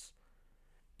events.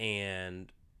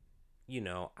 And,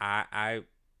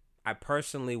 I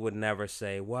personally would never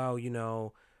say, well,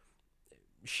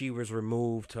 she was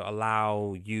removed to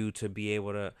allow you to be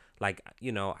able to, like,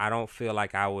 I don't feel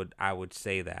like I would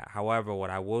say that. However, what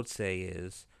I would say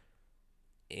is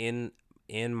in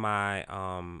in my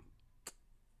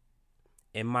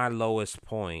in my lowest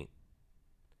point,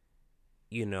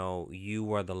 you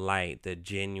were the light that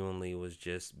genuinely was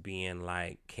just being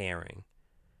like caring,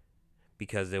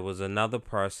 because there was another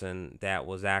person that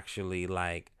was actually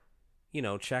like,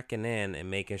 checking in and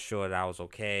making sure that I was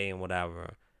okay and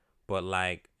whatever. But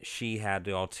like she had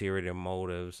the ulterior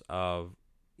motives of,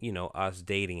 us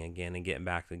dating again and getting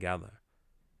back together.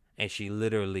 And she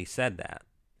literally said that,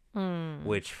 mm.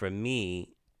 which for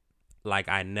me, like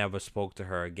I never spoke to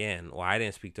her again. Or I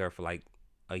didn't speak to her for like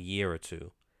a year or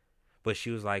two. But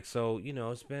she was like, so,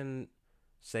 it's been,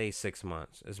 say, 6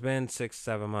 months. It's been 6,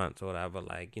 7 months or whatever.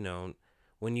 Like,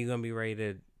 when you gonna be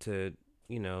ready to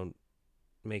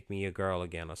make me your girl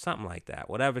again or something like that.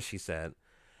 Whatever she said.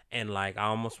 And like I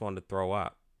almost wanted to throw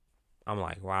up. I'm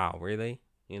like, wow, really?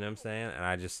 You know what I'm saying? And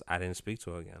I didn't speak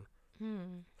to her again.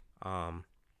 Hmm. Um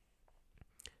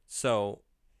so,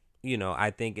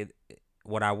 I think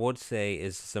what I would say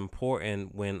is it's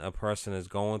important when a person is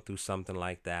going through something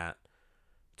like that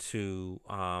to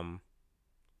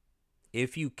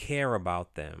if you care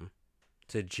about them,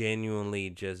 to genuinely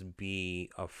just be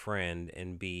a friend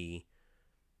and be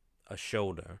a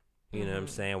shoulder, you know what I'm Mm-hmm,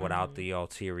 saying, without mm-hmm. the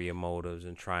ulterior motives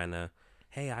and trying to,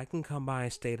 hey, I can come by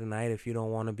and stay tonight if you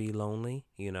don't want to be lonely,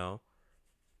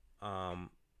 um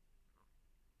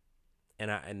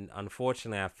and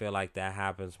unfortunately I feel like that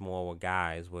happens more with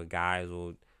guys, where guys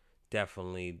will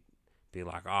definitely be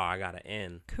like, oh, I gotta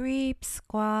end. Creep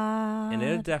And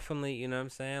it'll squad. definitely, you know what I'm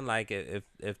saying, like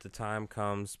if the time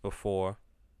comes before,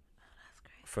 That's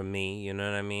crazy. for me, you know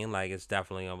what I mean? Like it's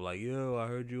definitely I'm like, yo, I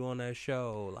heard you on that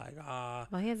show. Like,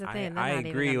 Well, here's the I thing. They're I not even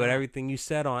agree with gonna. everything you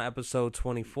said on episode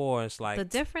 24. It's The like,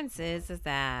 difference is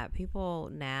that people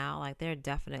now, like, they're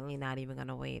definitely not even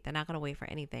gonna wait. They're not gonna wait for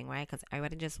anything, right? Because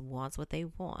everybody just wants what they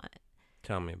want,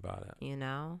 tell me about it. you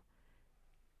know.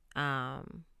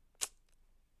 Um.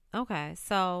 Okay,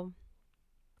 so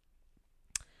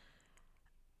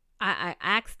I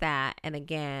asked that, and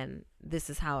again, this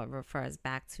is how it refers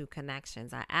back to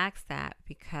connections. I asked that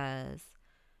because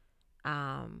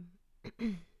um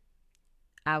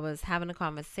I was having a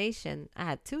conversation. I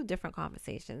had two different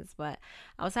conversations, but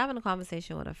I was having a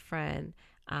conversation with a friend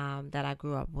that I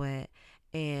grew up with,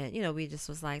 and we just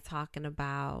was like talking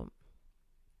about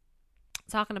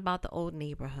the old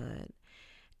neighborhood,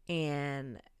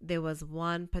 and there was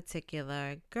one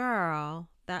particular girl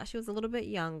that she was a little bit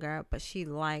younger, but she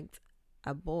liked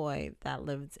a boy that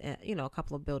lived in, a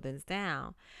couple of buildings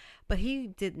down, but he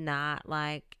did not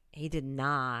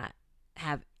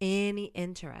have any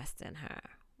interest in her,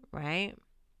 right?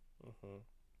 Mm-hmm.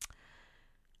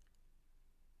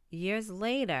 Years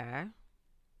later,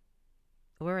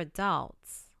 we're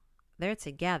adults. They're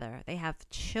together. They have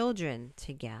children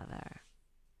together.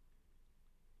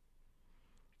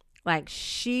 Like,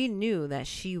 she knew that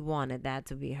she wanted that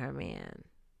to be her man,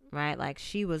 right? Like,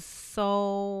 she was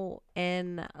so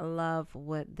in love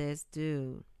with this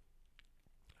dude.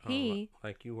 He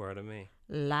Like you were to me.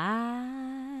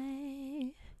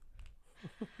 lie,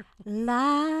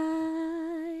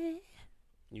 lie.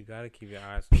 You gotta keep your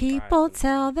eyes on the prize People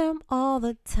tell sometimes. them all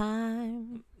the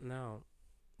time. No,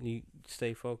 you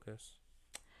stay focused.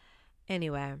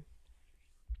 Anyway,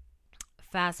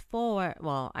 fast forward,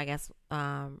 well, I guess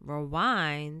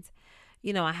rewind.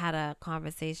 I had a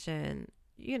conversation,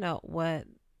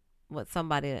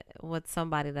 with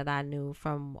somebody that I knew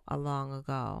from a long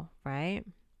ago, right?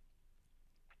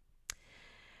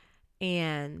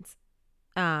 And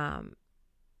um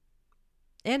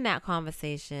in that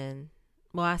conversation,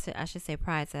 well, I should say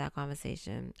prior to that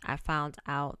conversation, I found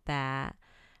out that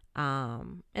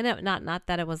and not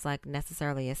that it was like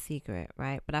necessarily a secret,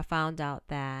 right? But I found out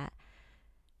that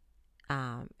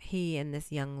he and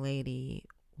this young lady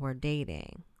were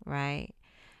dating, right?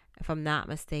 If I'm not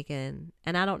mistaken,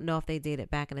 and I don't know if they dated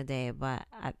back in the day, but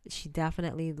she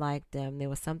definitely liked him. There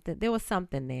was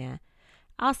something there.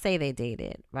 I'll say they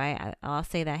dated, right? I'll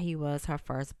say that he was her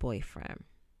first boyfriend.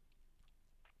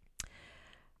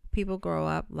 People grow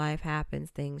up, life happens,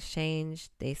 things change.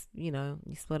 You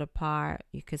split apart.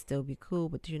 You could still be cool,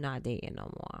 but you're not dating no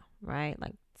more, right?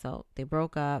 Like, so they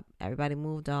broke up. Everybody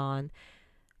moved on.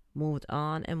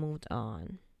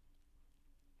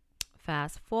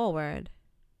 Fast forward,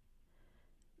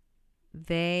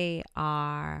 they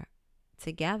are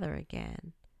together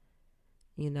again.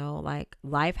 Like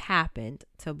life happened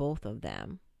to both of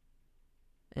them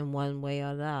in one way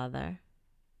or the other,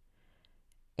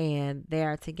 and they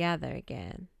are together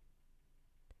again.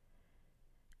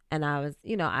 And I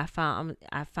find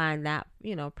that,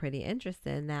 pretty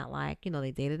interesting that, like,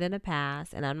 they dated in the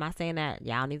past. And I'm not saying that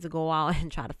y'all need to go out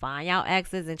and try to find y'all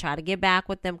exes and try to get back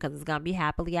with them because it's going to be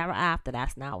happily ever after.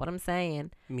 That's not what I'm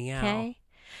saying. Meow. Okay?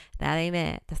 That ain't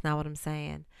it. That's not what I'm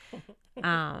saying.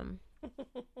 I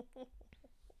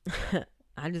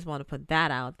just want to put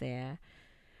that out there.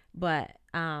 But,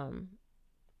 like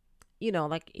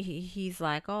he's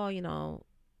like, oh,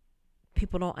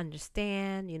 people don't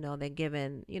understand,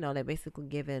 they're basically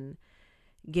giving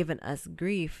us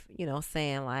grief,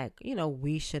 saying like,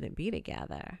 we shouldn't be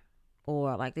together,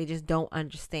 or like they just don't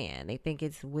understand. They think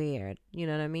it's weird. You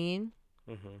know what I mean?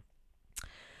 Mm-hmm.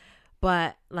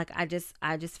 But like, I just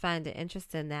find it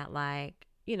interesting that, like,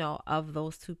 of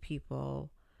those two people,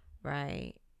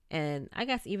 right? And I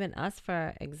guess even us,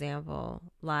 for example,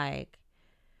 like,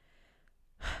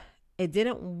 it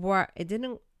didn't work.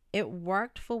 It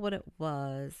worked for what it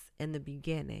was in the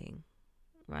beginning,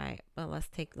 right? But let's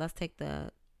take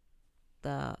the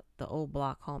old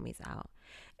block homies out.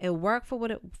 It worked for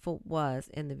what it was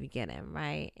in the beginning,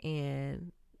 right?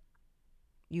 And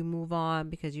you move on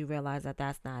because you realize that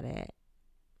that's not it,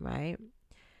 right?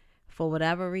 For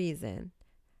whatever reason,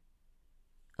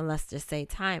 and let's just say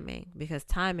timing, because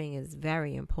timing is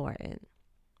very important.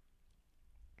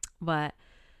 But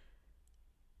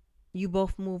you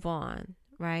both move on,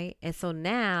 right? And so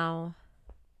now,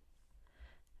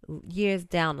 years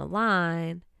down the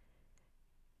line,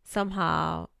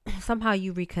 somehow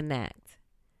you reconnect.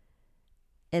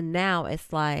 And now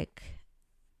it's like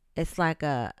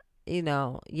a,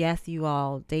 yes, you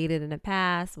all dated in the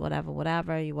past,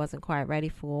 whatever. You wasn't quite ready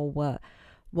for what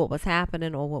was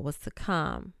happening or what was to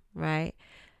come, right?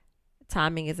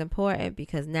 Timing is important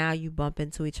because now you bump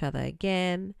into each other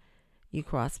again. You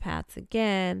cross paths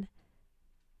again.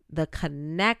 The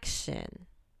connection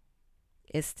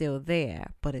is still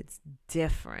there, but it's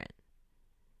different.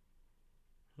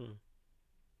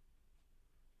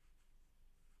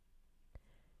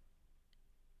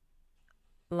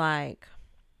 Like,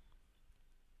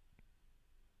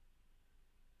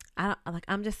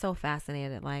 I'm just so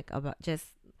fascinated, like, about just,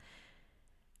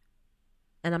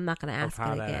 and I'm not gonna ask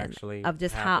it again, of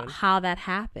just how that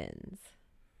happens.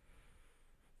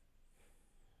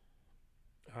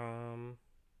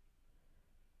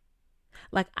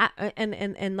 Like,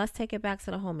 and let's take it back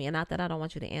to the homie, and not that I don't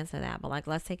want you to answer that, but like,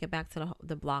 let's take it back to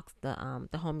the blocks, the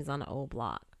homies on the old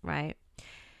block, right?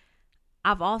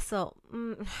 I've also,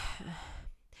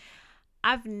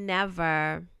 I've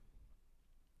never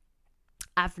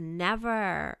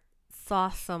saw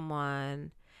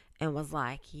someone and was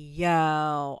like,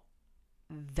 yo,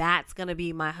 that's gonna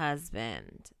be my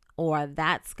husband, or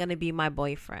that's gonna be my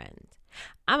boyfriend.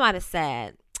 I might have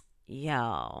said,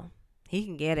 yo, he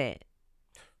can get it.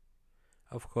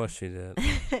 Of course she did.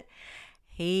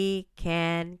 He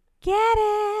can get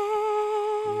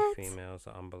it. You females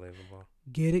are unbelievable.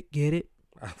 Get it.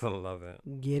 I love it.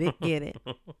 Get it.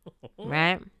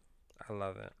 Right? I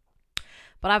love it.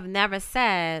 But I've never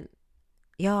said,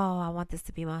 yo, I want this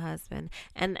to be my husband.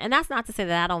 And that's not to say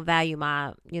that I don't value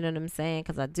my, you know what I'm saying?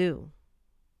 Because I do.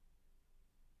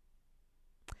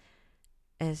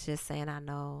 It's just saying I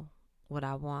know what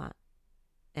I want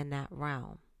in that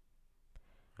realm.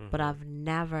 But I've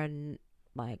never, and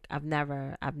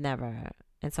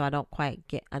so I don't quite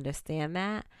understand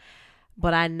that.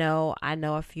 But I know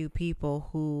a few people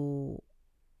who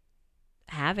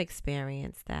have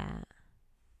experienced that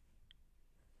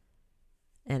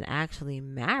and actually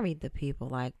married the people.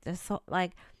 Like, they're so,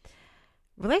 like,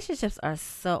 relationships are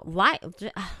so, like,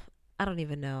 I don't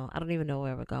even know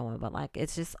where we're going, but like,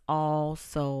 it's just all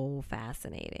so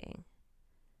fascinating.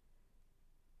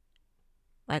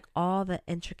 Like, all the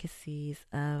intricacies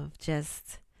of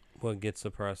just what gets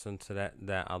a person to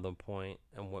that other point,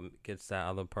 and what gets that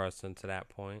other person to that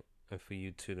point, and for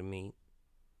you two to meet.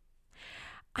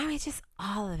 I mean, just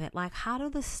all of it. Like, how do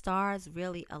the stars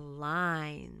really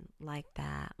align like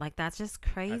that? Like, that's just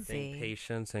crazy. I think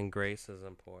patience and grace is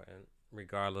important,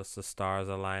 regardless of stars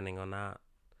aligning or not.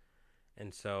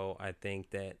 And so I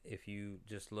think that if you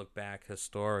just look back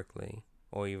historically,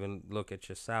 or even look at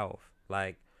yourself,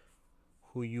 like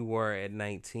who you were at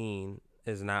 19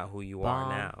 is not who you are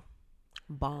now.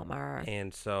 Bomber.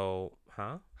 And so,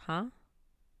 huh?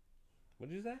 What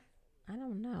did you say? I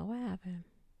don't know. What happened?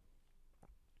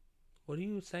 What are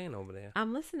you saying over there?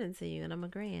 I'm listening to you and I'm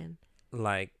agreeing.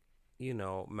 Like,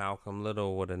 Malcolm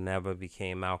Little would have never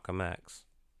became Malcolm X.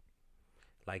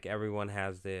 Like, everyone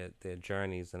has their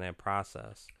journeys and their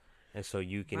process. And so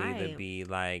you can either be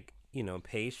like,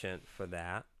 patient for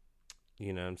that,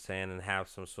 you know what I'm saying, and have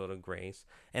some sort of grace.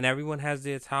 And everyone has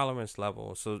their tolerance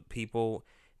level. So people,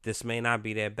 this may not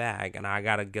be their bag, and I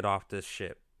got to get off this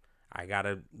ship. I got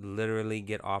to literally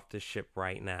get off this ship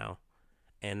right now.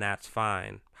 And that's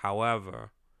fine.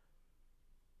 However,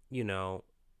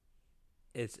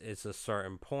 it's a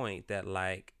certain point that,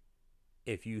 like,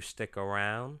 if you stick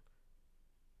around,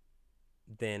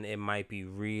 then it might be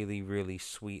really, really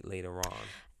sweet later on.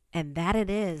 And that it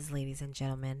is, ladies and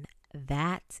gentlemen.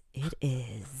 That it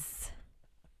is.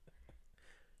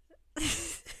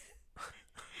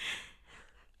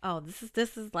 Oh,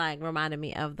 this is like reminding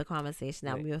me of the conversation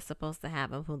that we were supposed to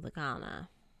have in Punta Cana.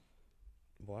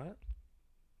 What?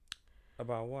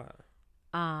 About what?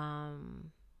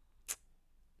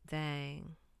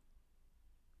 Dang.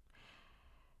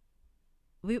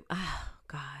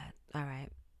 God. All right.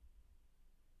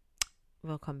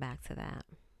 We'll come back to that.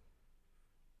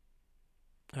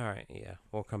 All right, yeah,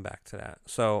 we'll come back to that.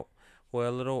 So we're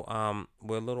a little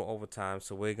over time,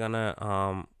 so we're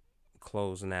gonna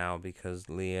close now because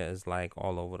Leah is like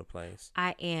all over the place.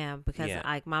 I am, because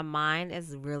like my mind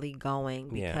is really going,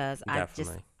 because I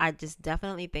just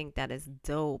definitely think that is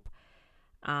dope.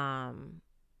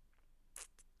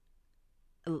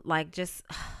 Like, just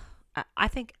I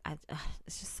think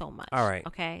it's just so much. All right.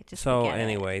 Okay. Just so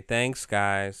anyway, thanks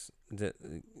guys.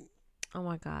 Oh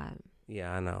my God.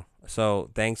 Yeah, I know. So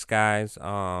thanks guys.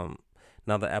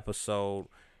 Another episode.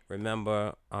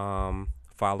 Remember,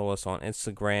 follow us on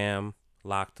Instagram,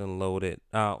 Locked and Loaded.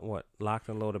 Locked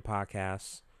and Loaded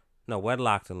podcast. No,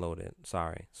 WEDLocked and Loaded.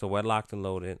 Sorry. So WEDLocked and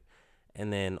Loaded.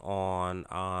 And then on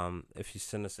if you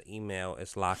send us an email,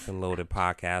 it's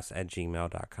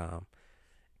lockedandloadedpodcast@gmail.com.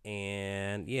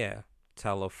 And yeah,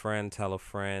 tell a friend,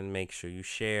 make sure you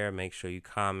share, make sure you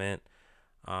comment,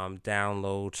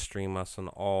 download, stream us on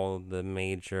all the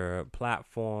major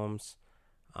platforms,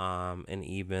 and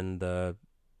even the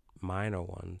minor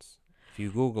ones. If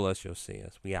you Google us, you'll see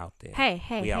us. We out there.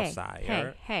 We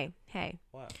outside. Hey.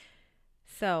 What?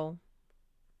 So,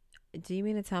 do you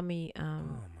mean to tell me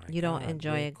you don't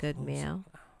enjoy a good meal?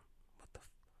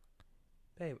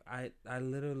 Babe, I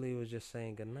literally was just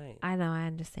saying good night. I know, I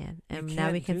understand. And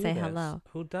now we can say hello.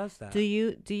 Who does that? Do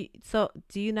you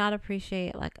not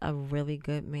appreciate like a really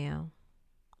good meal?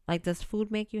 Like, does food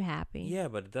make you happy? Yeah,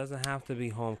 but it doesn't have to be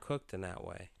home cooked in that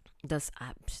way.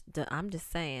 I'm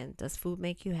just saying, does food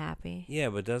make you happy? Yeah,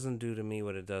 but it doesn't do to me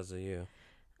what it does to you.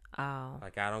 Oh.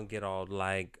 Like, I don't get all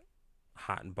like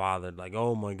hot and bothered, like,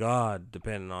 oh my God,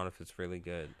 depending on if it's really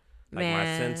good. Like, my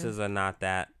senses are not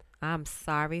that. I'm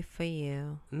sorry for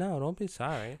you. No, don't be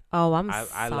sorry. Oh, I'm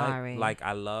sorry.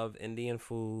 I love Indian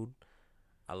food.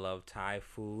 I love Thai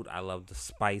food. I love the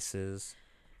spices.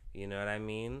 You know what I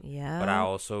mean? Yeah. But I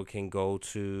also can go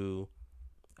to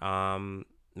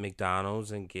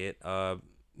McDonald's and get a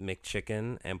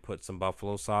McChicken and put some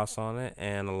buffalo sauce on it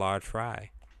and a large fry.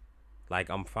 Like,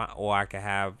 I'm fine. Or I could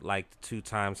have like 2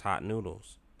 times hot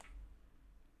noodles.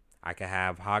 I could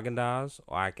have Haagen-Dazs,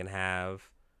 or I can have,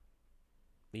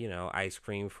 ice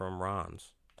cream from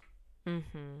Ron's.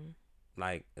 Mhm.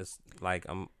 Like, it's like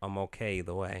I'm okay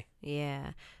either way.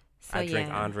 Yeah. So I drink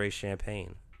Andre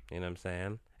champagne. You know what I'm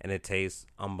saying? And it tastes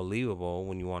unbelievable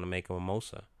when you want to make a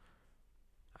mimosa.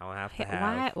 I don't have to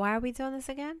have. Why are we doing this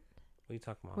again? What are you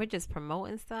talking about? We're just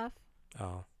promoting stuff.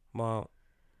 Oh, well,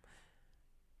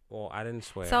 I didn't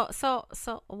swear.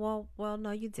 Well,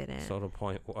 no, you didn't. So the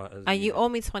point was, you owe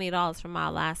me $20 from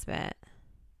our last bet.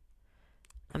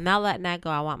 I'm not letting that go.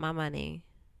 I want my money.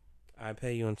 I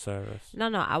pay you in service. No,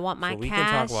 I want my so we cash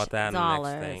can talk about that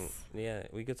dollars. in the next thing. Yeah,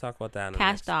 we could talk about that in the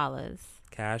cash next dollars.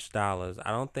 Cash dollars.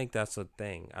 I don't think that's a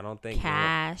thing. I don't think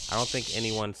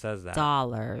anyone says that.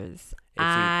 Dollars.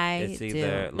 It's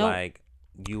either like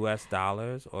U.S.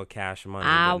 dollars or cash money.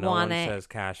 But no one says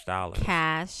cash dollars.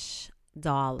 Cash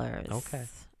dollars.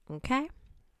 Okay.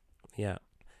 Yeah.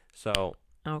 So.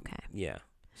 Okay. Yeah.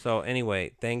 So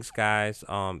anyway, thanks guys.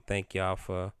 Thank y'all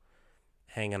for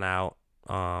hanging out.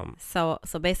 So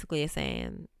basically, you're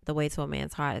saying the way to a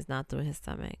man's heart is not through his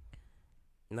stomach,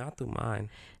 not through mine,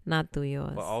 not through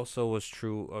yours. but also what's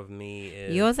true of me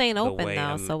is yours ain't the open way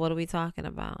though. So what are we talking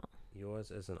about?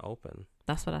 yours isn't open.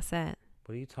 That's what I said.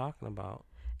 What are you talking about?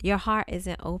 Your heart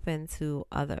isn't open to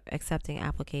other accepting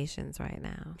applications right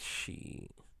now. She.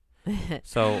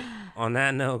 So on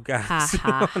that note, guys.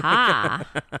 Ha ha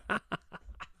ha.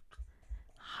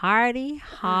 Hardy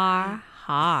har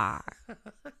har.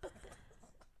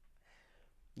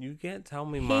 You can't tell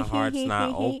me my heart's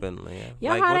not open, Leah.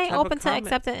 Your Like, heart what ain't type of open to comment?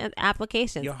 accepting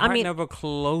applications. Your heart never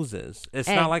closes. It's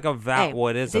not like a valve. Hey,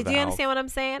 What is a valve? did you understand what I'm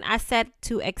saying? I said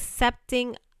to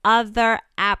accepting other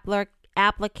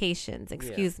applications.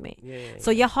 Excuse me. Yeah.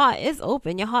 So your heart is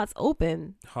open. Your heart's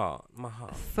open My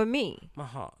heart. for me, My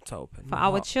heart's open. for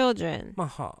our children. My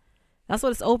heart. That's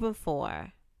what it's open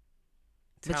for.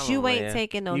 But Tell you 'em, ain't Leah.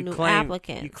 taking no You new claim-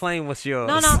 applicants. You claim what's yours.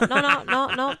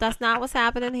 No. That's not what's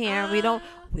happening here. We don't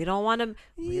want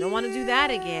to do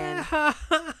that again.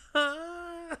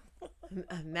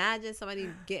 Imagine somebody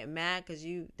getting mad because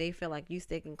they feel like you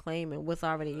staking claim and what's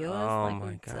already yours. Oh like, my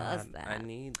who does God! that? I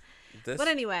need this. But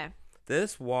anyway,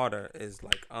 this water is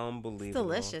like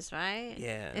unbelievable. it's delicious, right?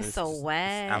 Yeah, It's so just-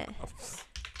 wet.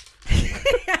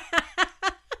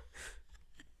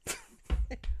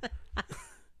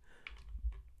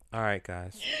 All right,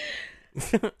 guys.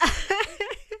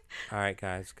 All right,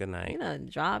 guys. Good night. You done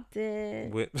dropped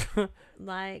it.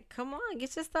 Like, come on,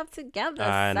 get your stuff together,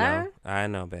 sir. I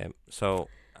know, babe. So,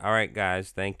 all right,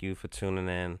 guys. Thank you for tuning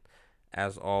in.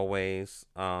 As always,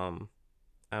 I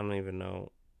don't even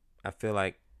know. I feel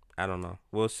like, I don't know.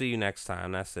 We'll see you next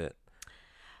time. That's it.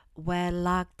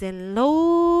 WEDLocked and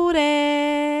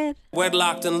loaded.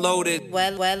 WEDLocked and loaded.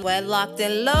 WEDLocked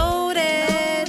and loaded.